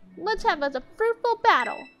 let's have us a fruitful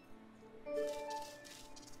battle.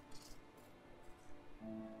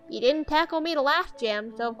 You didn't tackle me the last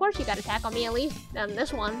gym, so of course you gotta tackle me at least on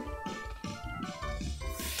this one.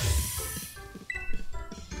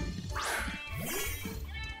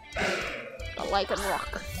 The Lycan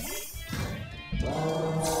Rock.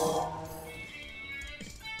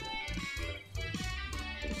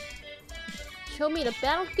 Show me the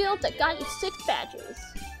battle skills that got you 6 badges.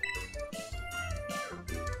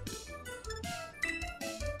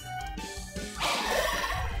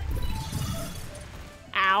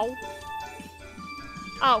 Ow.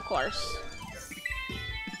 Oh, of course.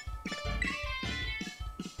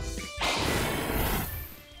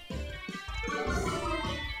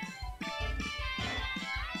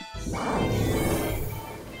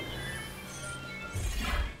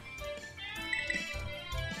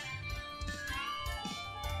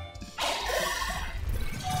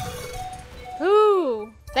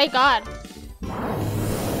 Ooh, thank God.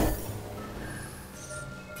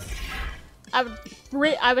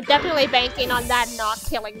 I would definitely banking on that not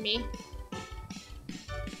killing me.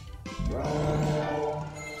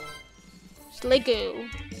 Sliggoo.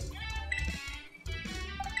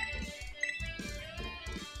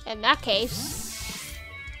 In that case.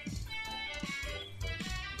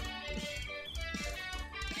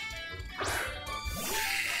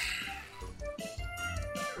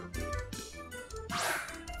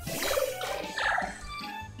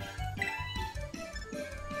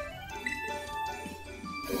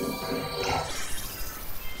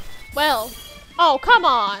 Well, oh, come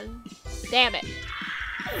on. Damn it.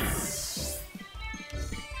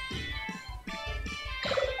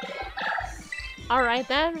 Alright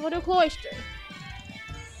then, we'll do Cloister.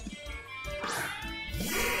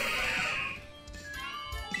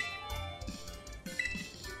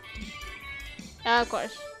 Of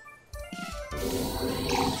course.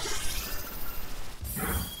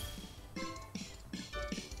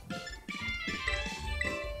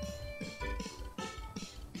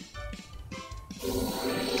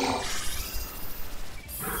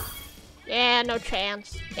 Yeah, no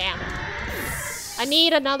chance. Damn it. I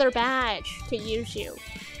need another badge to use you.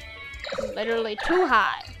 Literally too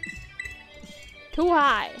high. Too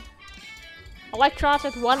high. Electros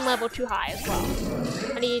is 1 level too high as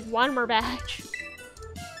well. I need 1 more badge.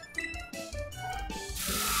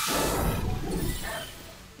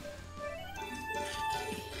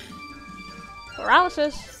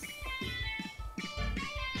 Paralysis.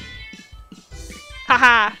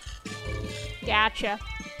 Haha. Gotcha.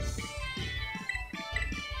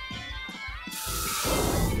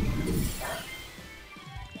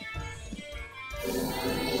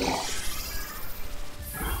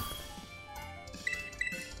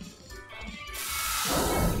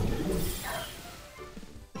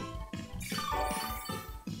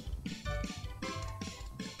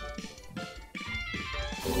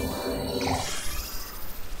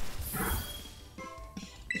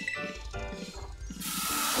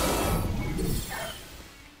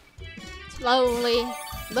 Slowly,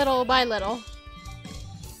 little by little.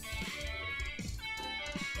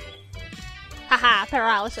 Haha,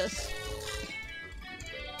 paralysis.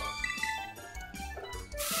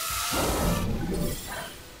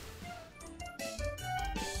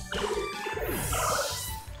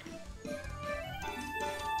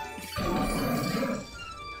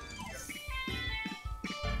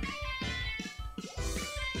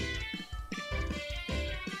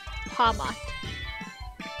 Palmot.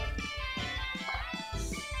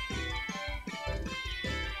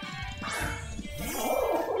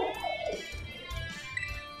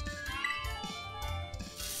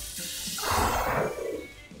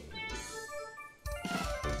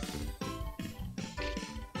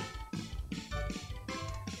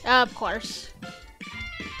 Of course.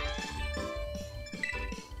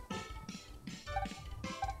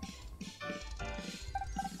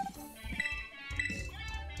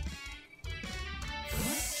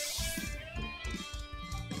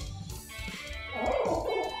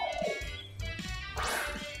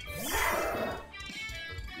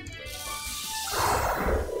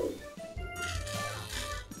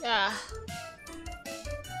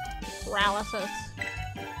 Paralysis.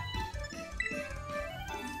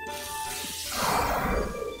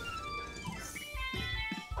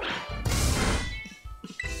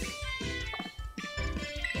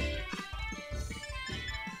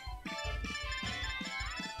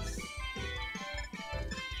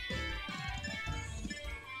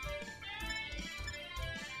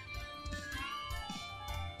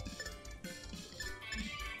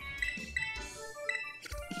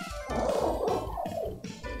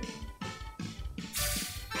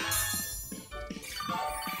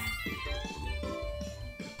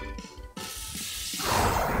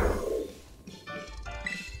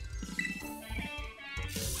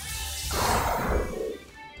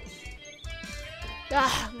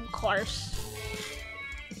 Of course.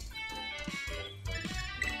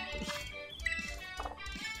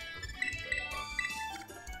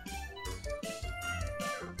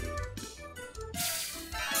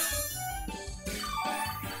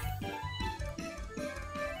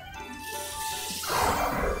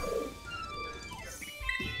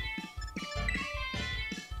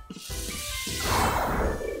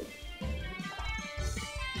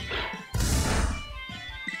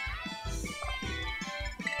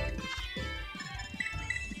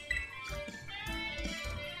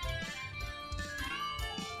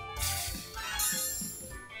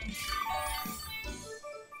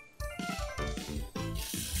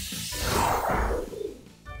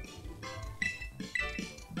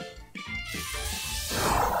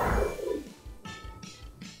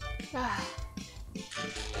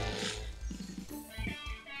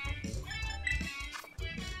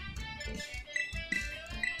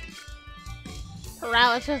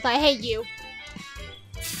 Paralysis, I hate you.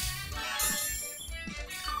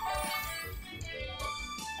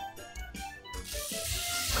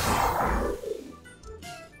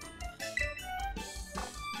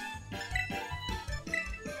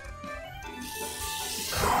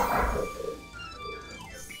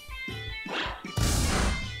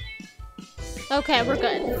 Okay, we're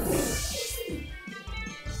good.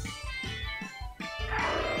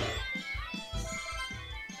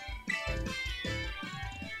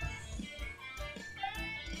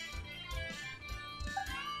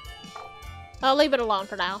 I'll leave it alone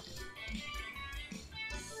for now.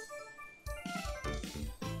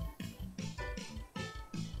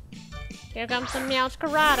 Here comes some Meow's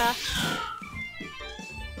Karada.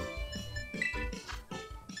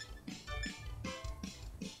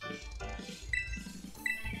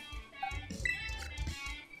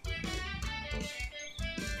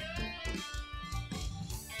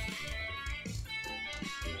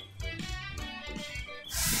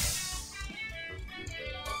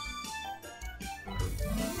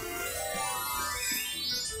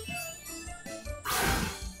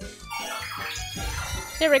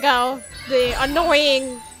 Here we go. The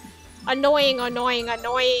annoying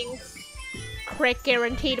crit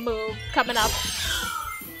guaranteed move coming up.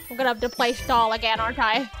 I'm gonna have to play stall again, aren't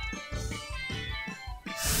I?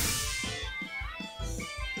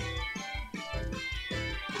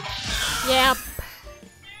 Yep.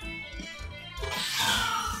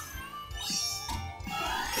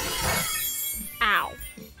 Ow.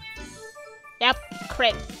 Yep,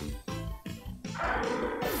 crit.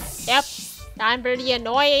 Yep. I'm pretty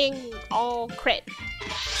annoying. Oh, crit.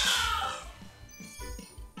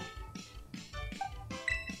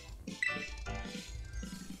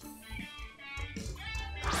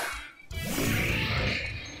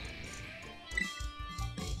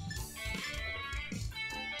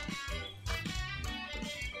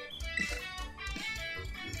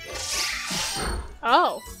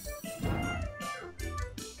 Oh.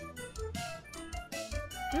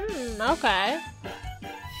 Okay.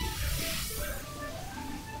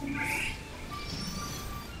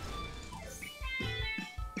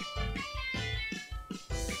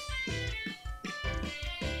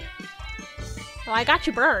 Well, I got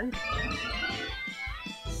you burned.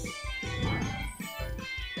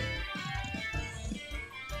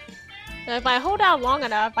 So if I hold out long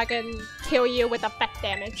enough, I can kill you with effect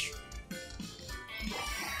damage.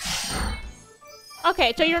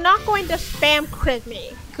 Okay, so you're not going to spam crit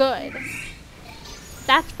me. Good.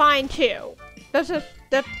 That's fine too. That's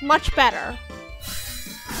much better.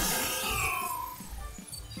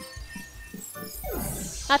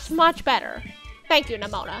 That's much better. Thank you,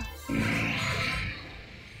 Nimona.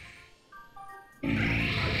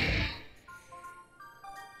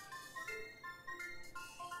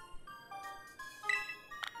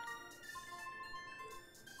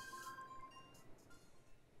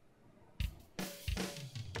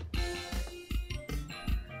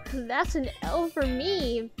 That's an L for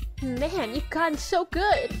me. Man, you've gotten so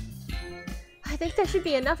good. I think that should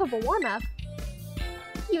be enough of a warm-up.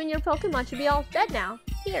 You and your Pokemon should be all set now.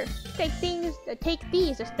 Here, take these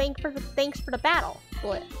as thanks for the battle.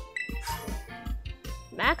 Blip.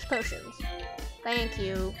 Max potions. Thank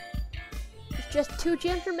you. There's just 2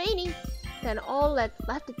 gyms remaining. Then all that's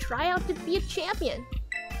left to try out to be a champion.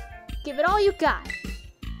 Give it all you got.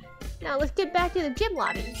 Now let's get back to the gym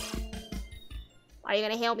lobby. Are you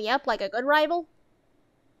gonna hail me up like a good rival?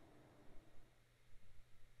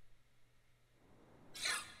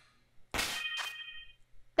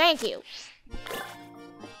 Thank you.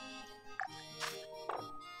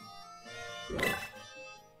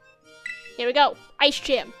 Here we go. Ice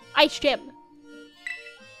Gym. Ice Gym.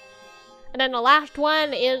 And then the last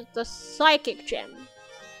one is the Psychic Gym.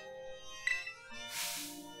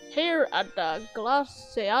 Here at the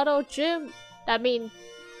Glaciado Gym, that means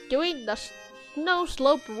doing the Snow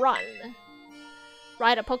Slope Run.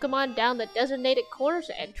 Ride a Pokemon down the designated course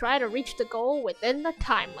and try to reach the goal within the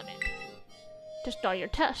time limit. To start your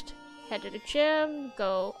test, head to the gym,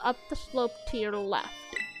 go up the slope to your left.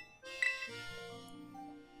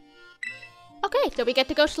 Okay, so we get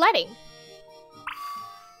to go sledding.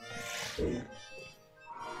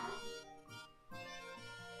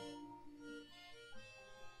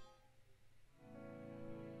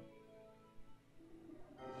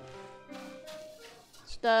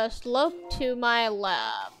 It's the slope to my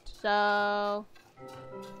left, so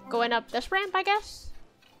going up this ramp, I guess?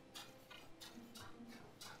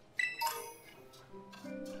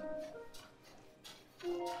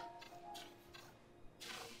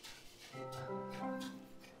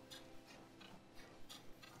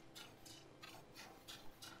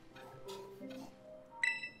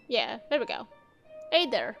 Yeah, there we go. Hey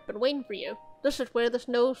there, been waiting for you. This is where the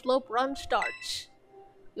Snow Slope Run starts.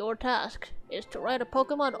 Your task is to ride a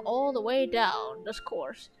Pokemon all the way down this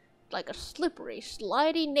course, like a slippery,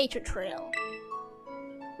 sliding nature trail.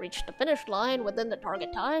 Reach the finish line within the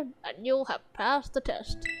target time, and you'll have passed the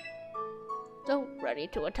test. So, ready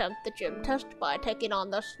to attempt the gym test by taking on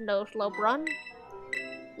the Snow Slope Run?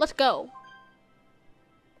 Let's go.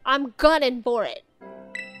 I'm gunning for it.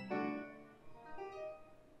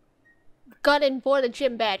 Gunning for the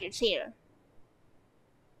gym badges here.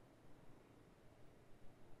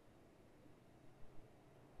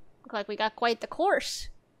 Look like we got quite the course.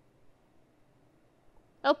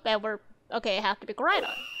 Oh, and we're... Okay, I have to pick a ride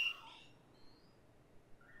on.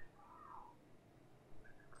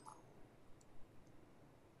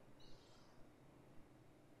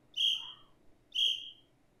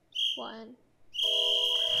 One.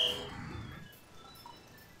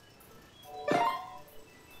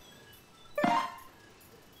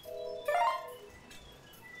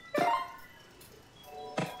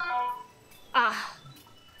 Ah.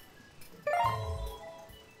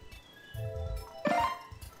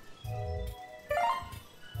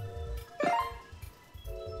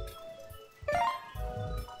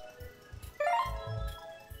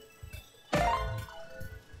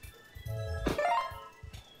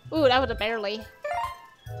 Ooh, that was a barely.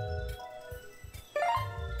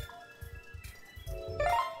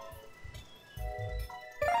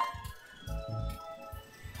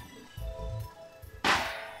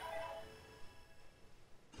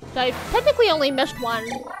 So I technically only missed one.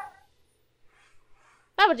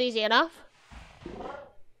 That was easy enough.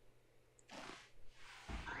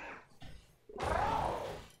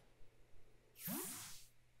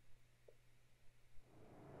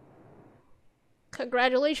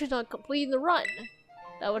 Congratulations on completing the run.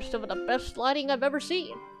 That was some of the best sliding I've ever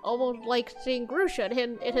seen. Almost like seeing Grusha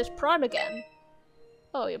in his prime again.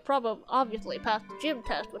 Oh, you obviously passed the gym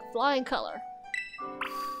test with flying color.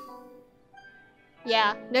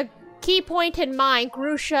 Yeah, the key point in mind,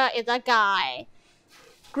 Grusha is a guy.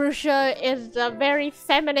 Grusha is a very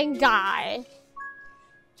feminine guy.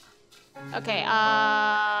 Okay,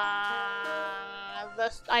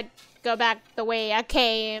 I'd go back the way I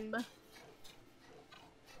came.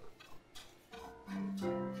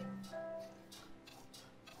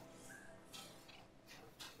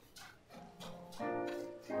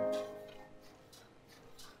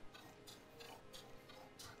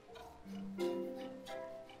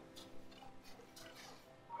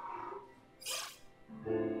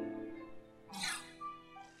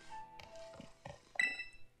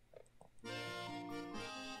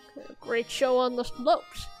 Great show on the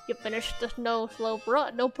slopes. You finished the snow slope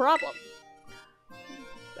run, no problem.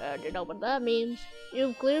 You know what that means.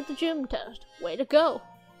 You've cleared the gym test. Way to go.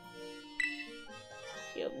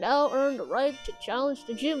 You've now earned the right to challenge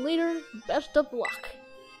the gym leader. Best of luck.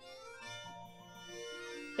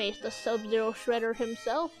 Face the Sub-Zero Shredder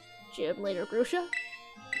himself, Gym Leader Grusha.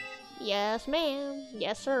 Yes, ma'am.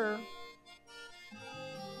 Yes, sir.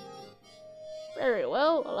 Very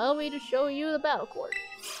well. Allow me to show you the battle court.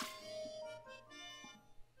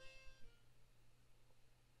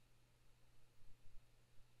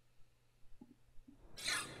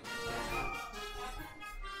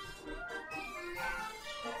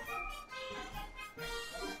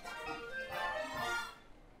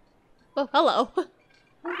 Oh, hello.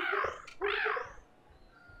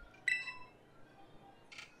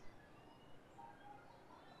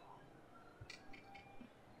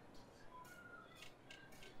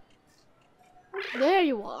 There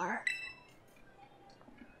you are.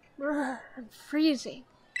 Brr, I'm freezing.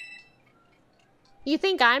 You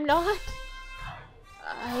think I'm not?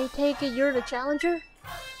 I take it you're the challenger?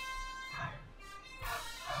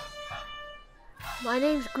 My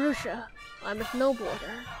name's Grusha. I'm a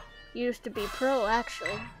snowboarder. Used to be pro,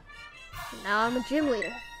 actually. Now I'm a gym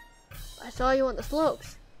leader. I saw you on the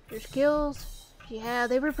slopes. Your skills, yeah,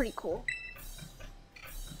 they were pretty cool.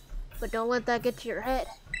 But don't let that get to your head.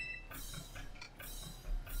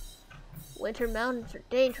 Winter mountains are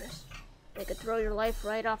dangerous. They could throw your life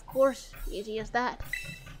right off course, easy as that.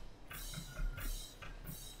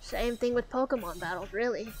 Same thing with Pokémon battles,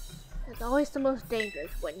 really. It's always the most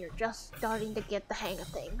dangerous when you're just starting to get the hang of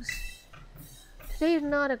things. Today's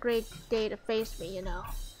not a great day to face me, you know.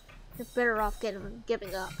 You're better off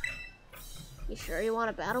giving up. You sure you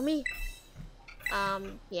want to battle me?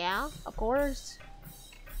 Yeah, of course.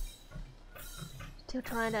 Still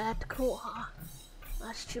trying to act cool, huh?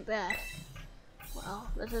 That's too bad.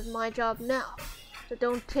 Well, this is my job now, so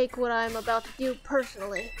don't take what I'm about to do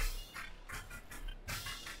personally.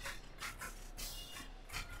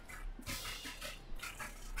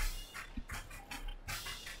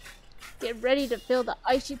 Get ready to feel the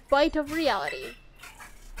icy bite of reality.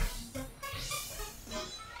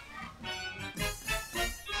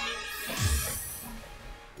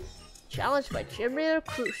 Challenged by Gym Leader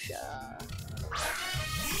Grusha.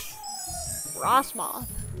 Frostmoth.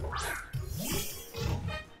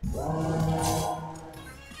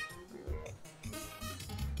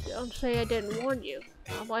 Don't say I didn't warn you.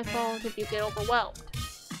 Not my fault if you get overwhelmed.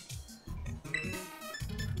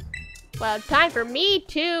 Well, time for me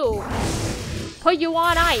to put you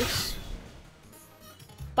on ice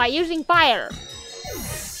by using fire.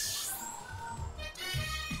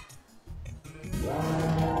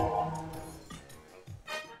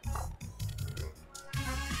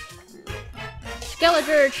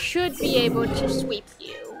 Skeletor should be able to sweep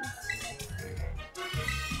you.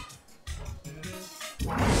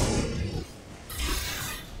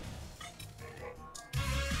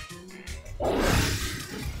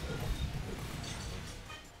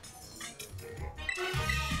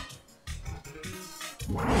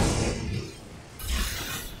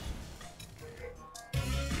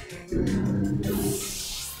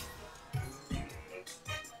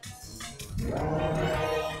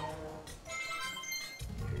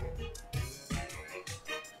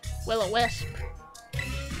 Will-O-Wisp.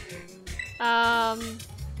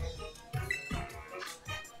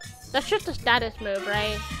 That's just a status move,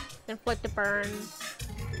 right? Inflict a burn.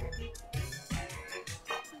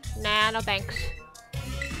 Nah, no thanks.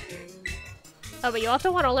 Oh, but you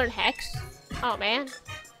also want to learn Hex? Oh, man.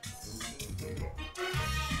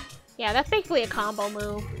 Yeah, that's basically a combo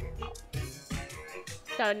move.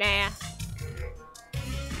 So, nah.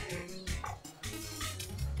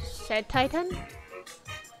 Said Titan?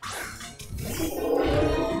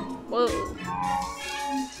 Whoa.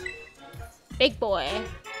 Big boy.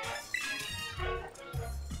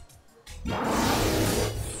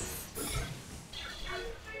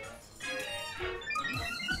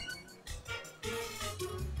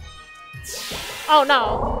 Oh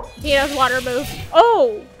no, he does water move.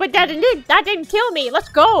 Oh, but that didn't kill me. Let's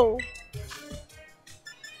go.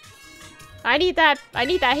 I need that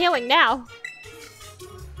healing now.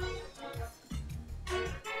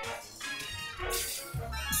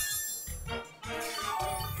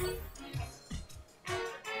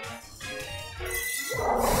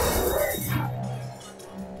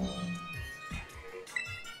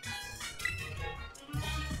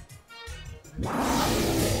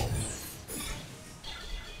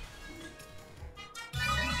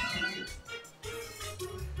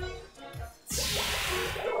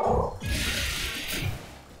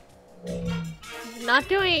 not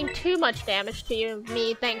doing too much damage to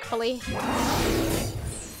me, thankfully.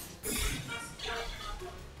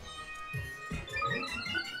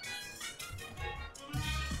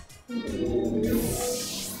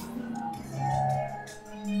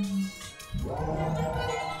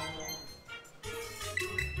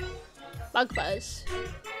 Bug buzz.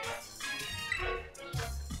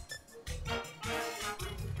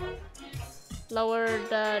 Lower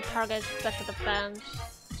the target's special defense.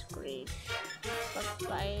 Screech. Bug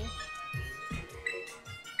bite.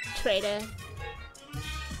 Trade.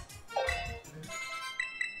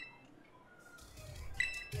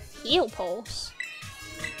 Heal pulse.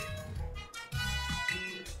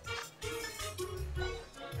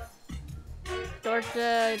 Restores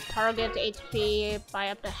the target's HP by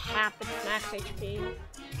up to half its max HP.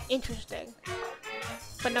 Interesting.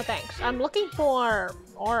 But no thanks. I'm looking for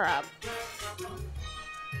Aura.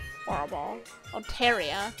 Horrible.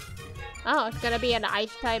 Altaria. Oh, it's gonna be an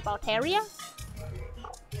ice type Altaria?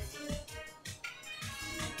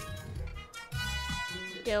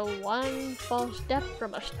 Still one false step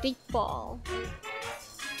from a steep fall.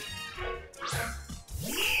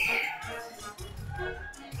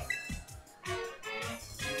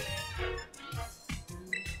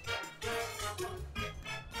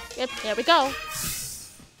 Yep, there we go.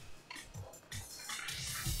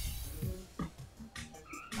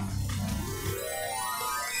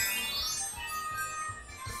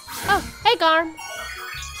 Oh, hey Garm.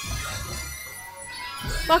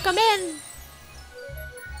 Welcome in.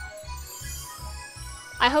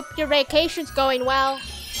 I hope your vacation's going well.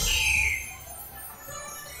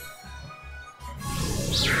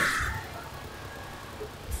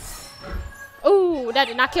 Ooh, that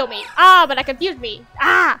did not kill me. Ah, but that confused me.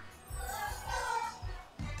 Ah!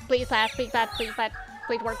 Please pass, please pass, please pass.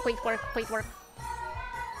 Please work, please work, please work.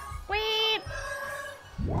 Wait!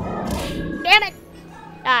 Damn it!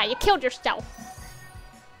 Ah, you killed yourself.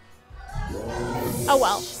 Oh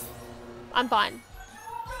well. I'm fine.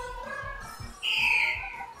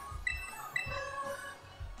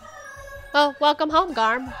 Well, welcome home,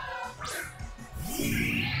 Garm.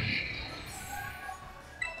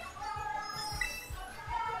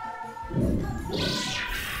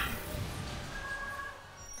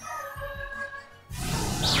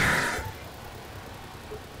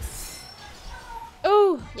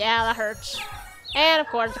 Ooh, yeah, that hurts. And of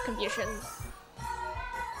course, the confusion.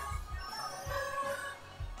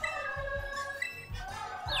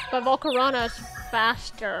 But Volcarona's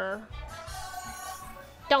faster.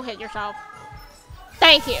 Don't hit yourself.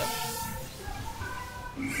 Thank you.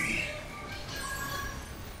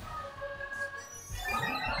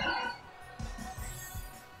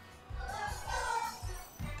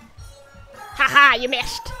 Haha, you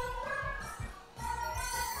missed.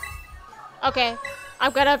 Okay,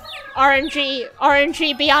 I'm gonna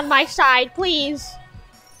RNG be on my side, please.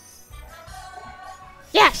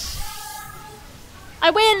 Yes! I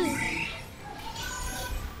win!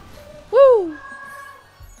 Woo!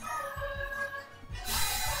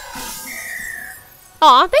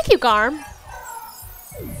 Aw, thank you, Garm.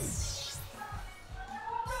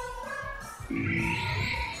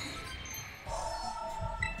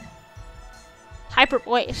 Hyper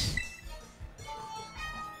voice.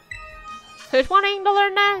 Who's wanting to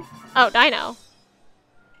learn that? Oh, Dino.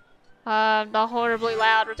 The horribly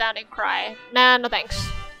loud, resounding cry. Nah, no thanks.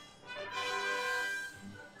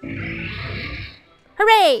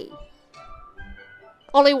 Hooray!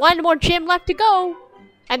 Only one more gym left to go.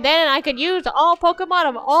 And then I could use all Pokemon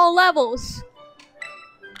of all levels.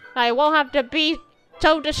 I won't have to be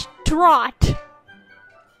so distraught.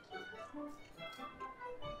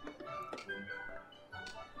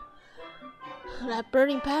 That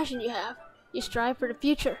burning passion you have. You strive for the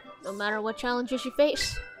future, no matter what challenges you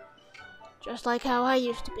face. Just like how I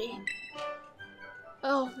used to be.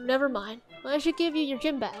 Oh, never mind. I should give you your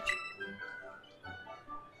gym badge.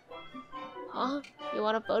 Huh? You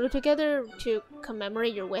want a photo together to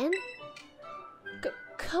commemorate your win?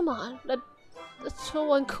 Come on, that's so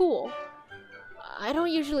uncool. I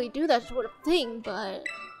don't usually do that sort of thing, but...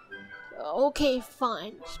 Okay,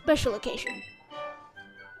 fine. Special occasion.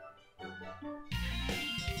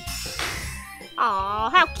 Aw,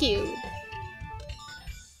 how cute.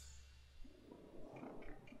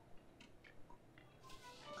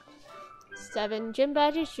 Seven gym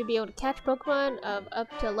badges should be able to catch Pokemon of up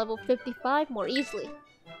to level 55 more easily.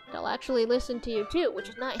 They'll actually listen to you too, which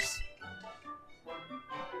is nice.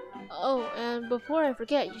 Oh, and before I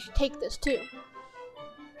forget, you should take this too.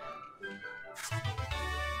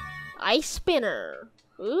 Ice Spinner.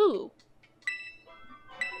 Ooh.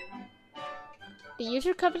 The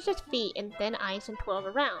user covers its feet in thin ice and twirls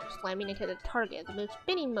around, slamming into the target. The move's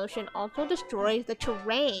spinning motion also destroys the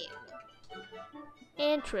terrain.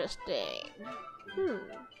 Interesting.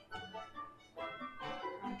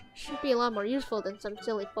 Should be a lot more useful than some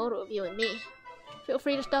silly photo of you and me. Feel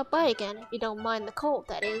free to stop by again if you don't mind the cold,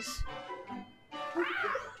 that is.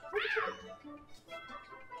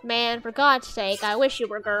 Man, for God's sake, I wish you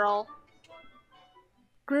were a girl.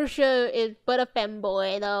 Grusha is but a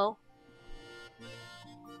femboy, though.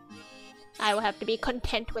 I will have to be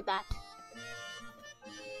content with that.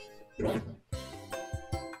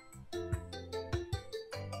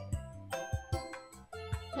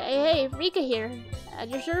 Hey, Rika here. At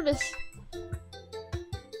your service.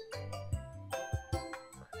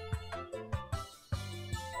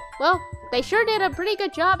 Well, they sure did a pretty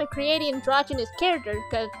good job at creating androgynous characters,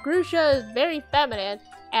 because Grusha is very feminine,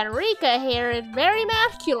 and Rika here is very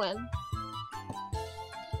masculine.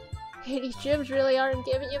 Hey, these gyms really aren't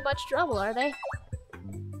giving you much trouble, are they?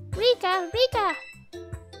 Rika!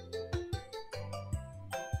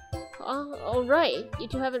 Oh, right. You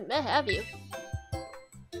two haven't met, have you?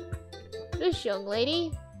 This young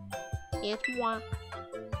lady, it's moi.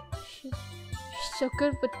 She's so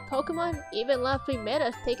good with Pokemon, even last we met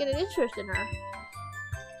us taking an interest in her.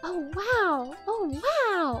 Oh wow!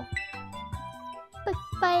 But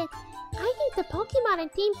I think the Pokemon in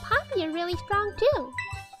Team Poppy are really strong too.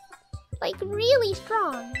 Like, really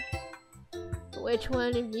strong. Which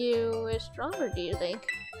one of you is stronger, do you think?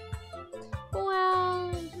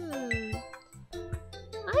 Well,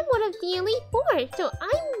 I'm one of the Elite Four, so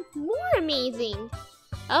I'm more amazing.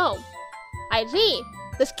 Oh, I see.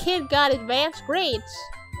 This kid got advanced grades.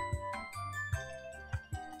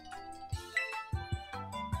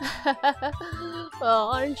 Well,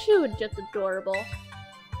 aren't you just adorable?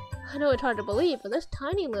 I know it's hard to believe, but this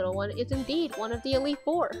tiny little one is indeed one of the Elite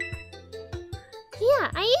Four.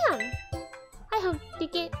 Yeah, I am. I hope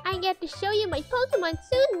I get to show you my Pokemon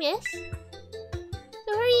soon, miss.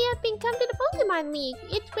 So hurry up and come to the Pokemon League.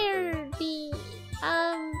 It's where the,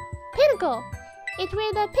 pinnacle. It's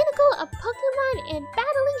where the pinnacle of Pokemon and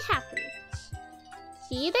battling happens.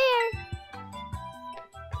 See you there.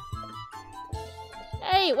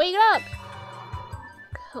 Hey, wake up!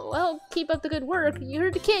 Well, keep up the good work. You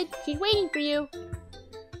heard the kid. She's waiting for you.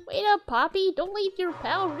 Wait up, Poppy. Don't leave your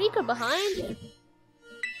pal Rika behind.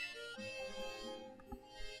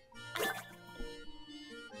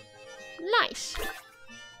 Nice.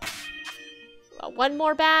 Well, one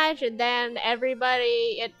more badge, and then everyone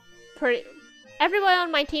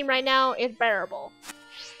on my team right now is bearable.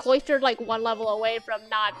 Cloister's like one level away from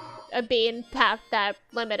not being past that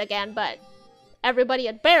limit again, but everybody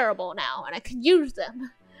is bearable now, and I can use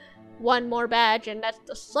them. One more badge, and that's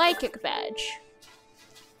the Psychic badge.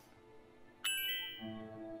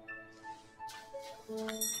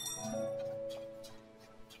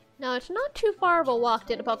 Now, it's not too far of a walk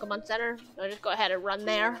to the Pokemon Center, so I'll just go ahead and run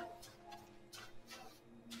there.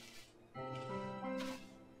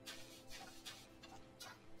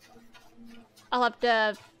 I'll have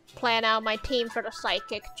to plan out my team for the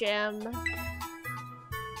Psychic Gym.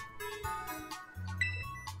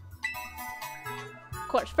 Of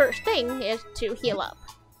course, first thing is to heal up.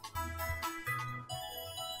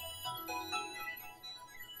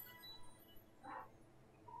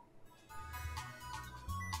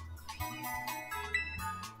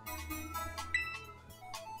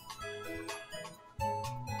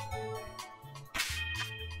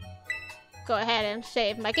 Go ahead and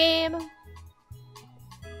save my game.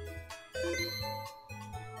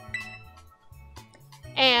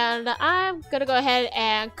 And I'm gonna go ahead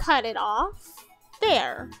and cut it off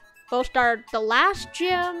there. We'll start the last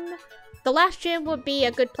gym. The last gym would be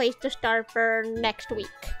a good place to start for next week.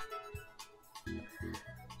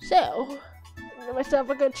 So, give myself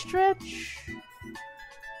a good stretch.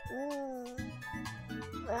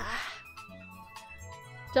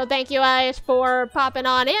 So thank you guys for popping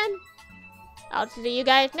on in. I'll see you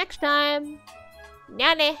guys next time.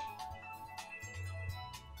 Nyahao.